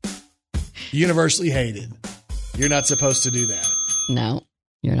 Universally hated. You're not supposed to do that. No,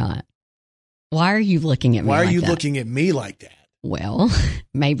 you're not. Why are you looking at me Why are like you that? looking at me like that? Well,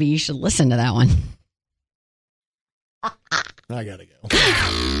 maybe you should listen to that one. I gotta go.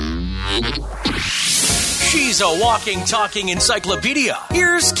 She's a walking, talking encyclopedia.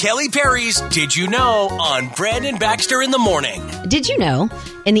 Here's Kelly Perry's Did You Know on Brandon Baxter in the Morning. Did you know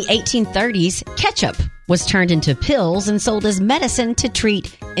in the 1830s, ketchup was turned into pills and sold as medicine to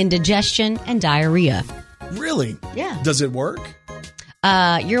treat indigestion and diarrhea? Really? Yeah. Does it work?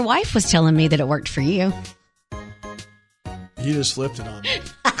 Your wife was telling me that it worked for you. You just flipped it on me.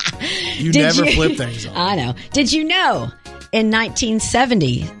 You never flip things on me. I know. Did you know in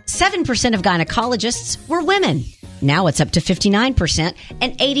 1970, 7% of gynecologists were women? Now it's up to 59%,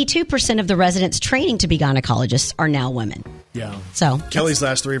 and 82% of the residents training to be gynecologists are now women. Yeah. So Kelly's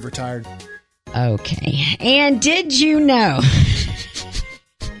last three have retired. Okay. And did you know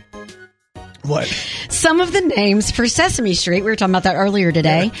what? Some of the names for Sesame Street, we were talking about that earlier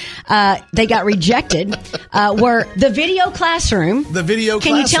today, they got rejected, were the video classroom. The video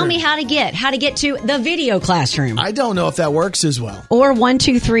Can classroom. you tell me how to get to the video classroom? I don't know if that works as well. Or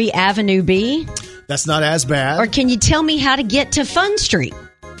 123 Avenue B? That's not as bad. Or can you tell me how to get to Fun Street?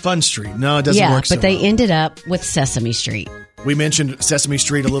 Fun Street. No, it doesn't work so but they well. ended up with Sesame Street. We mentioned Sesame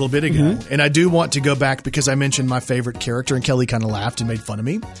Street a little bit ago, and I do want to go back because I mentioned my favorite character, and Kelly kind of laughed and made fun of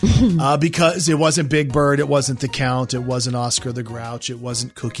me because it wasn't Big Bird, it wasn't the Count, it wasn't Oscar the Grouch, it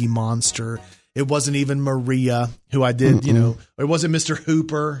wasn't Cookie Monster, it wasn't even Maria, who I did, it wasn't Mr.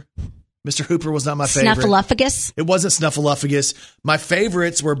 Hooper. Mr. Hooper was not my favorite. Snuffleupagus? It wasn't Snuffleupagus. My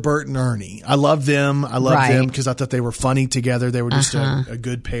favorites were Bert and Ernie. I loved them. I loved them because I thought they were funny together. They were just a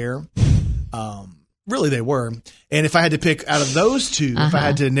good pair. Really, they were. And if I had to pick out of those two, if I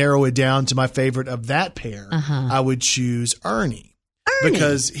had to narrow it down to my favorite of that pair, I would choose Ernie.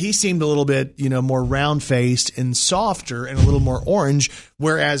 Because he seemed a little bit, more round-faced and softer and a little more orange,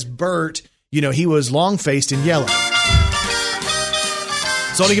 whereas Bert, he was long-faced and yellow.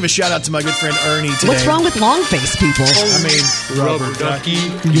 So I want to give a shout-out to my good friend Ernie today. What's wrong with long-faced people? I mean, Rubber Ducky,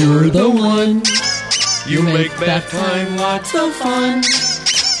 you're the one. You make bath time lots of fun.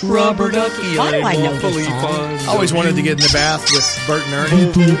 Rubber Ducky, Why do I know awfully this song? fun. I always wanted to get in the bath with Bert and Ernie.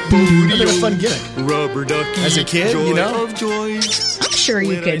 It's been a fun gimmick. Rubber Ducky, as a kid, joy of joys. I'm sure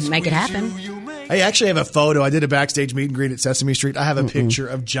you could make it happen. I actually have a photo. I did a backstage meet and greet at Sesame Street. I have a picture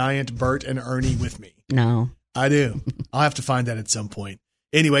of giant Bert and Ernie with me. No. I do. I'll have to find that at some point.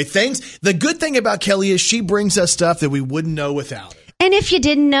 Anyway, the good thing about Kelly is she brings us stuff that we wouldn't know without her. And if you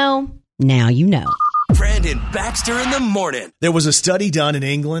didn't know, now you know. Brandon Baxter in the Morning. There was a study done in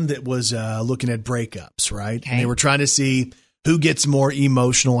England that was looking at breakups, right? Okay. And they were trying to see who gets more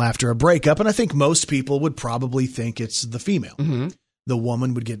emotional after a breakup. And I think most people would probably think it's the female. The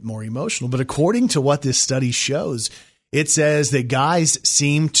woman would get more emotional. But according to what this study shows, it says that guys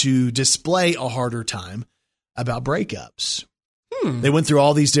seem to display a harder time about breakups. They went through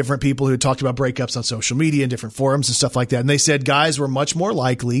all these different people who had talked about breakups on social media and different forums and stuff like that. And they said guys were much more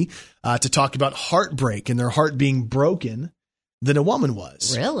likely to talk about heartbreak and their heart being broken than a woman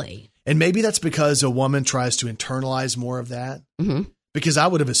was. Really? And maybe that's because a woman tries to internalize more of that. Because I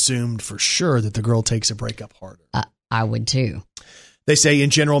would have assumed for sure that the girl takes a breakup harder. I would too. They say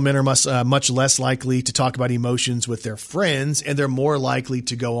in general, men are much less likely to talk about emotions with their friends, and they're more likely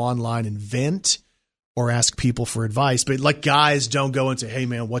to go online and vent or ask people for advice. But like guys don't go and say, hey,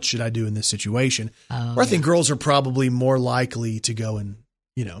 man, what should I do in this situation? Or I think girls are probably more likely to go and,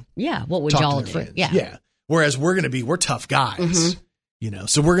 Yeah, what would talk y'all to their friends. Yeah. Yeah. Whereas we're tough guys,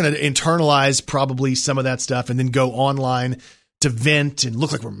 so we're going to internalize probably some of that stuff and then go online to vent and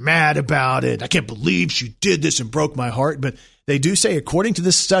look like we're mad about it. I can't believe she did this and broke my heart. But they do say, according to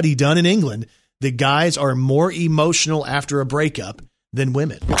this study done in England, that guys are more emotional after a breakup than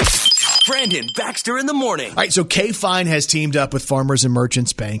women. Brandon Baxter in the Morning. All right, so K-Fine has teamed up with Farmers and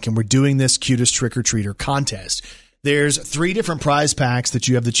Merchants Bank, and we're doing this cutest trick-or-treater contest. There's 3 different prize packs that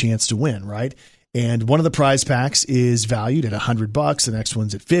you have the chance to win, right? And one of the prize packs is valued at $100. The next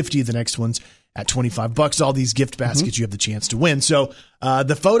one's at $50. The next one's at $25. All these gift baskets you have the chance to win. So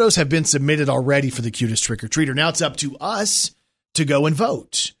the photos have been submitted already for the cutest trick-or-treater. Now it's up to us to go and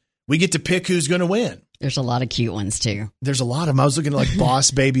vote. We get to pick who's going to win. There's a lot of cute ones too. There's a lot of them. I was looking at like Boss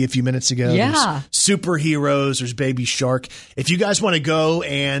Baby a few minutes ago. Yeah. There's Superheroes. There's Baby Shark. If you guys want to go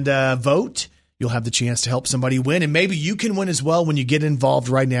and vote, you'll have the chance to help somebody win. And maybe you can win as well when you get involved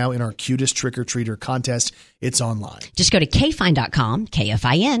right now in our cutest trick-or-treater contest. It's online. Just go to kfin.com,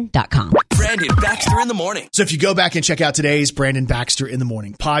 KFIN.com. Brandon Baxter in the morning. So if you go back and check out today's Brandon Baxter in the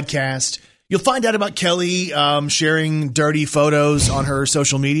Morning podcast, you'll find out about Kelly sharing dirty photos on her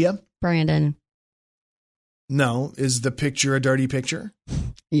social media. Brandon. No. Is the picture a dirty picture?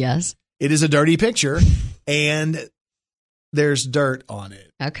 Yes. It is a dirty picture, and there's dirt on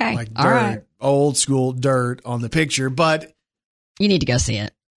it. Okay. Like dirt, all right. Old school dirt on the picture, but you need to go see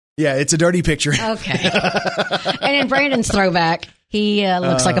it. Yeah, it's a dirty picture. Okay. And in Brandon's throwback, he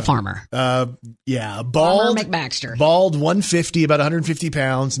looks like a farmer. Yeah, bald. Farmer McBaxter. Bald, 150, about 150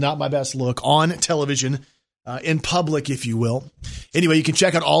 pounds. Not my best look on television, in public, if you will. Anyway, you can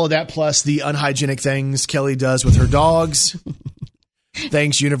check out all of that, plus the unhygienic things Kelly does with her dogs.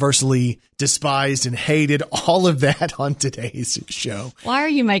 Things universally despised and hated. All of that on today's show. Why are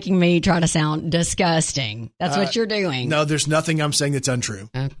you making me try to sound disgusting? That's what you're doing. No, there's nothing I'm saying that's untrue.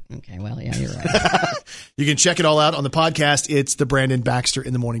 Okay, well, yeah, you're right. You can check it all out on the podcast. It's the Brandon Baxter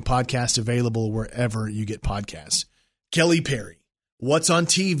in the Morning podcast, available wherever you get podcasts. Kelly Perry, what's on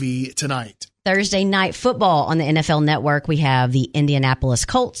TV tonight? Thursday night football on the NFL Network. We have the Indianapolis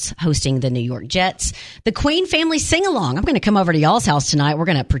Colts hosting the New York Jets. The Queen Family Sing-Along. I'm going to come over to y'all's house tonight. We're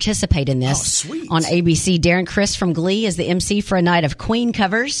going to participate in this on ABC. Darren Criss from Glee is the MC for a night of Queen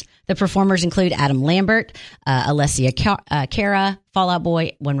covers. The performers include Adam Lambert, Alessia Cara, Fall Out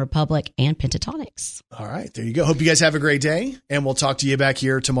Boy, One Republic, and Pentatonix. All right, there you go. Hope you guys have a great day, and we'll talk to you back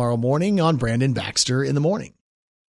here tomorrow morning on Brandon Baxter in the Morning.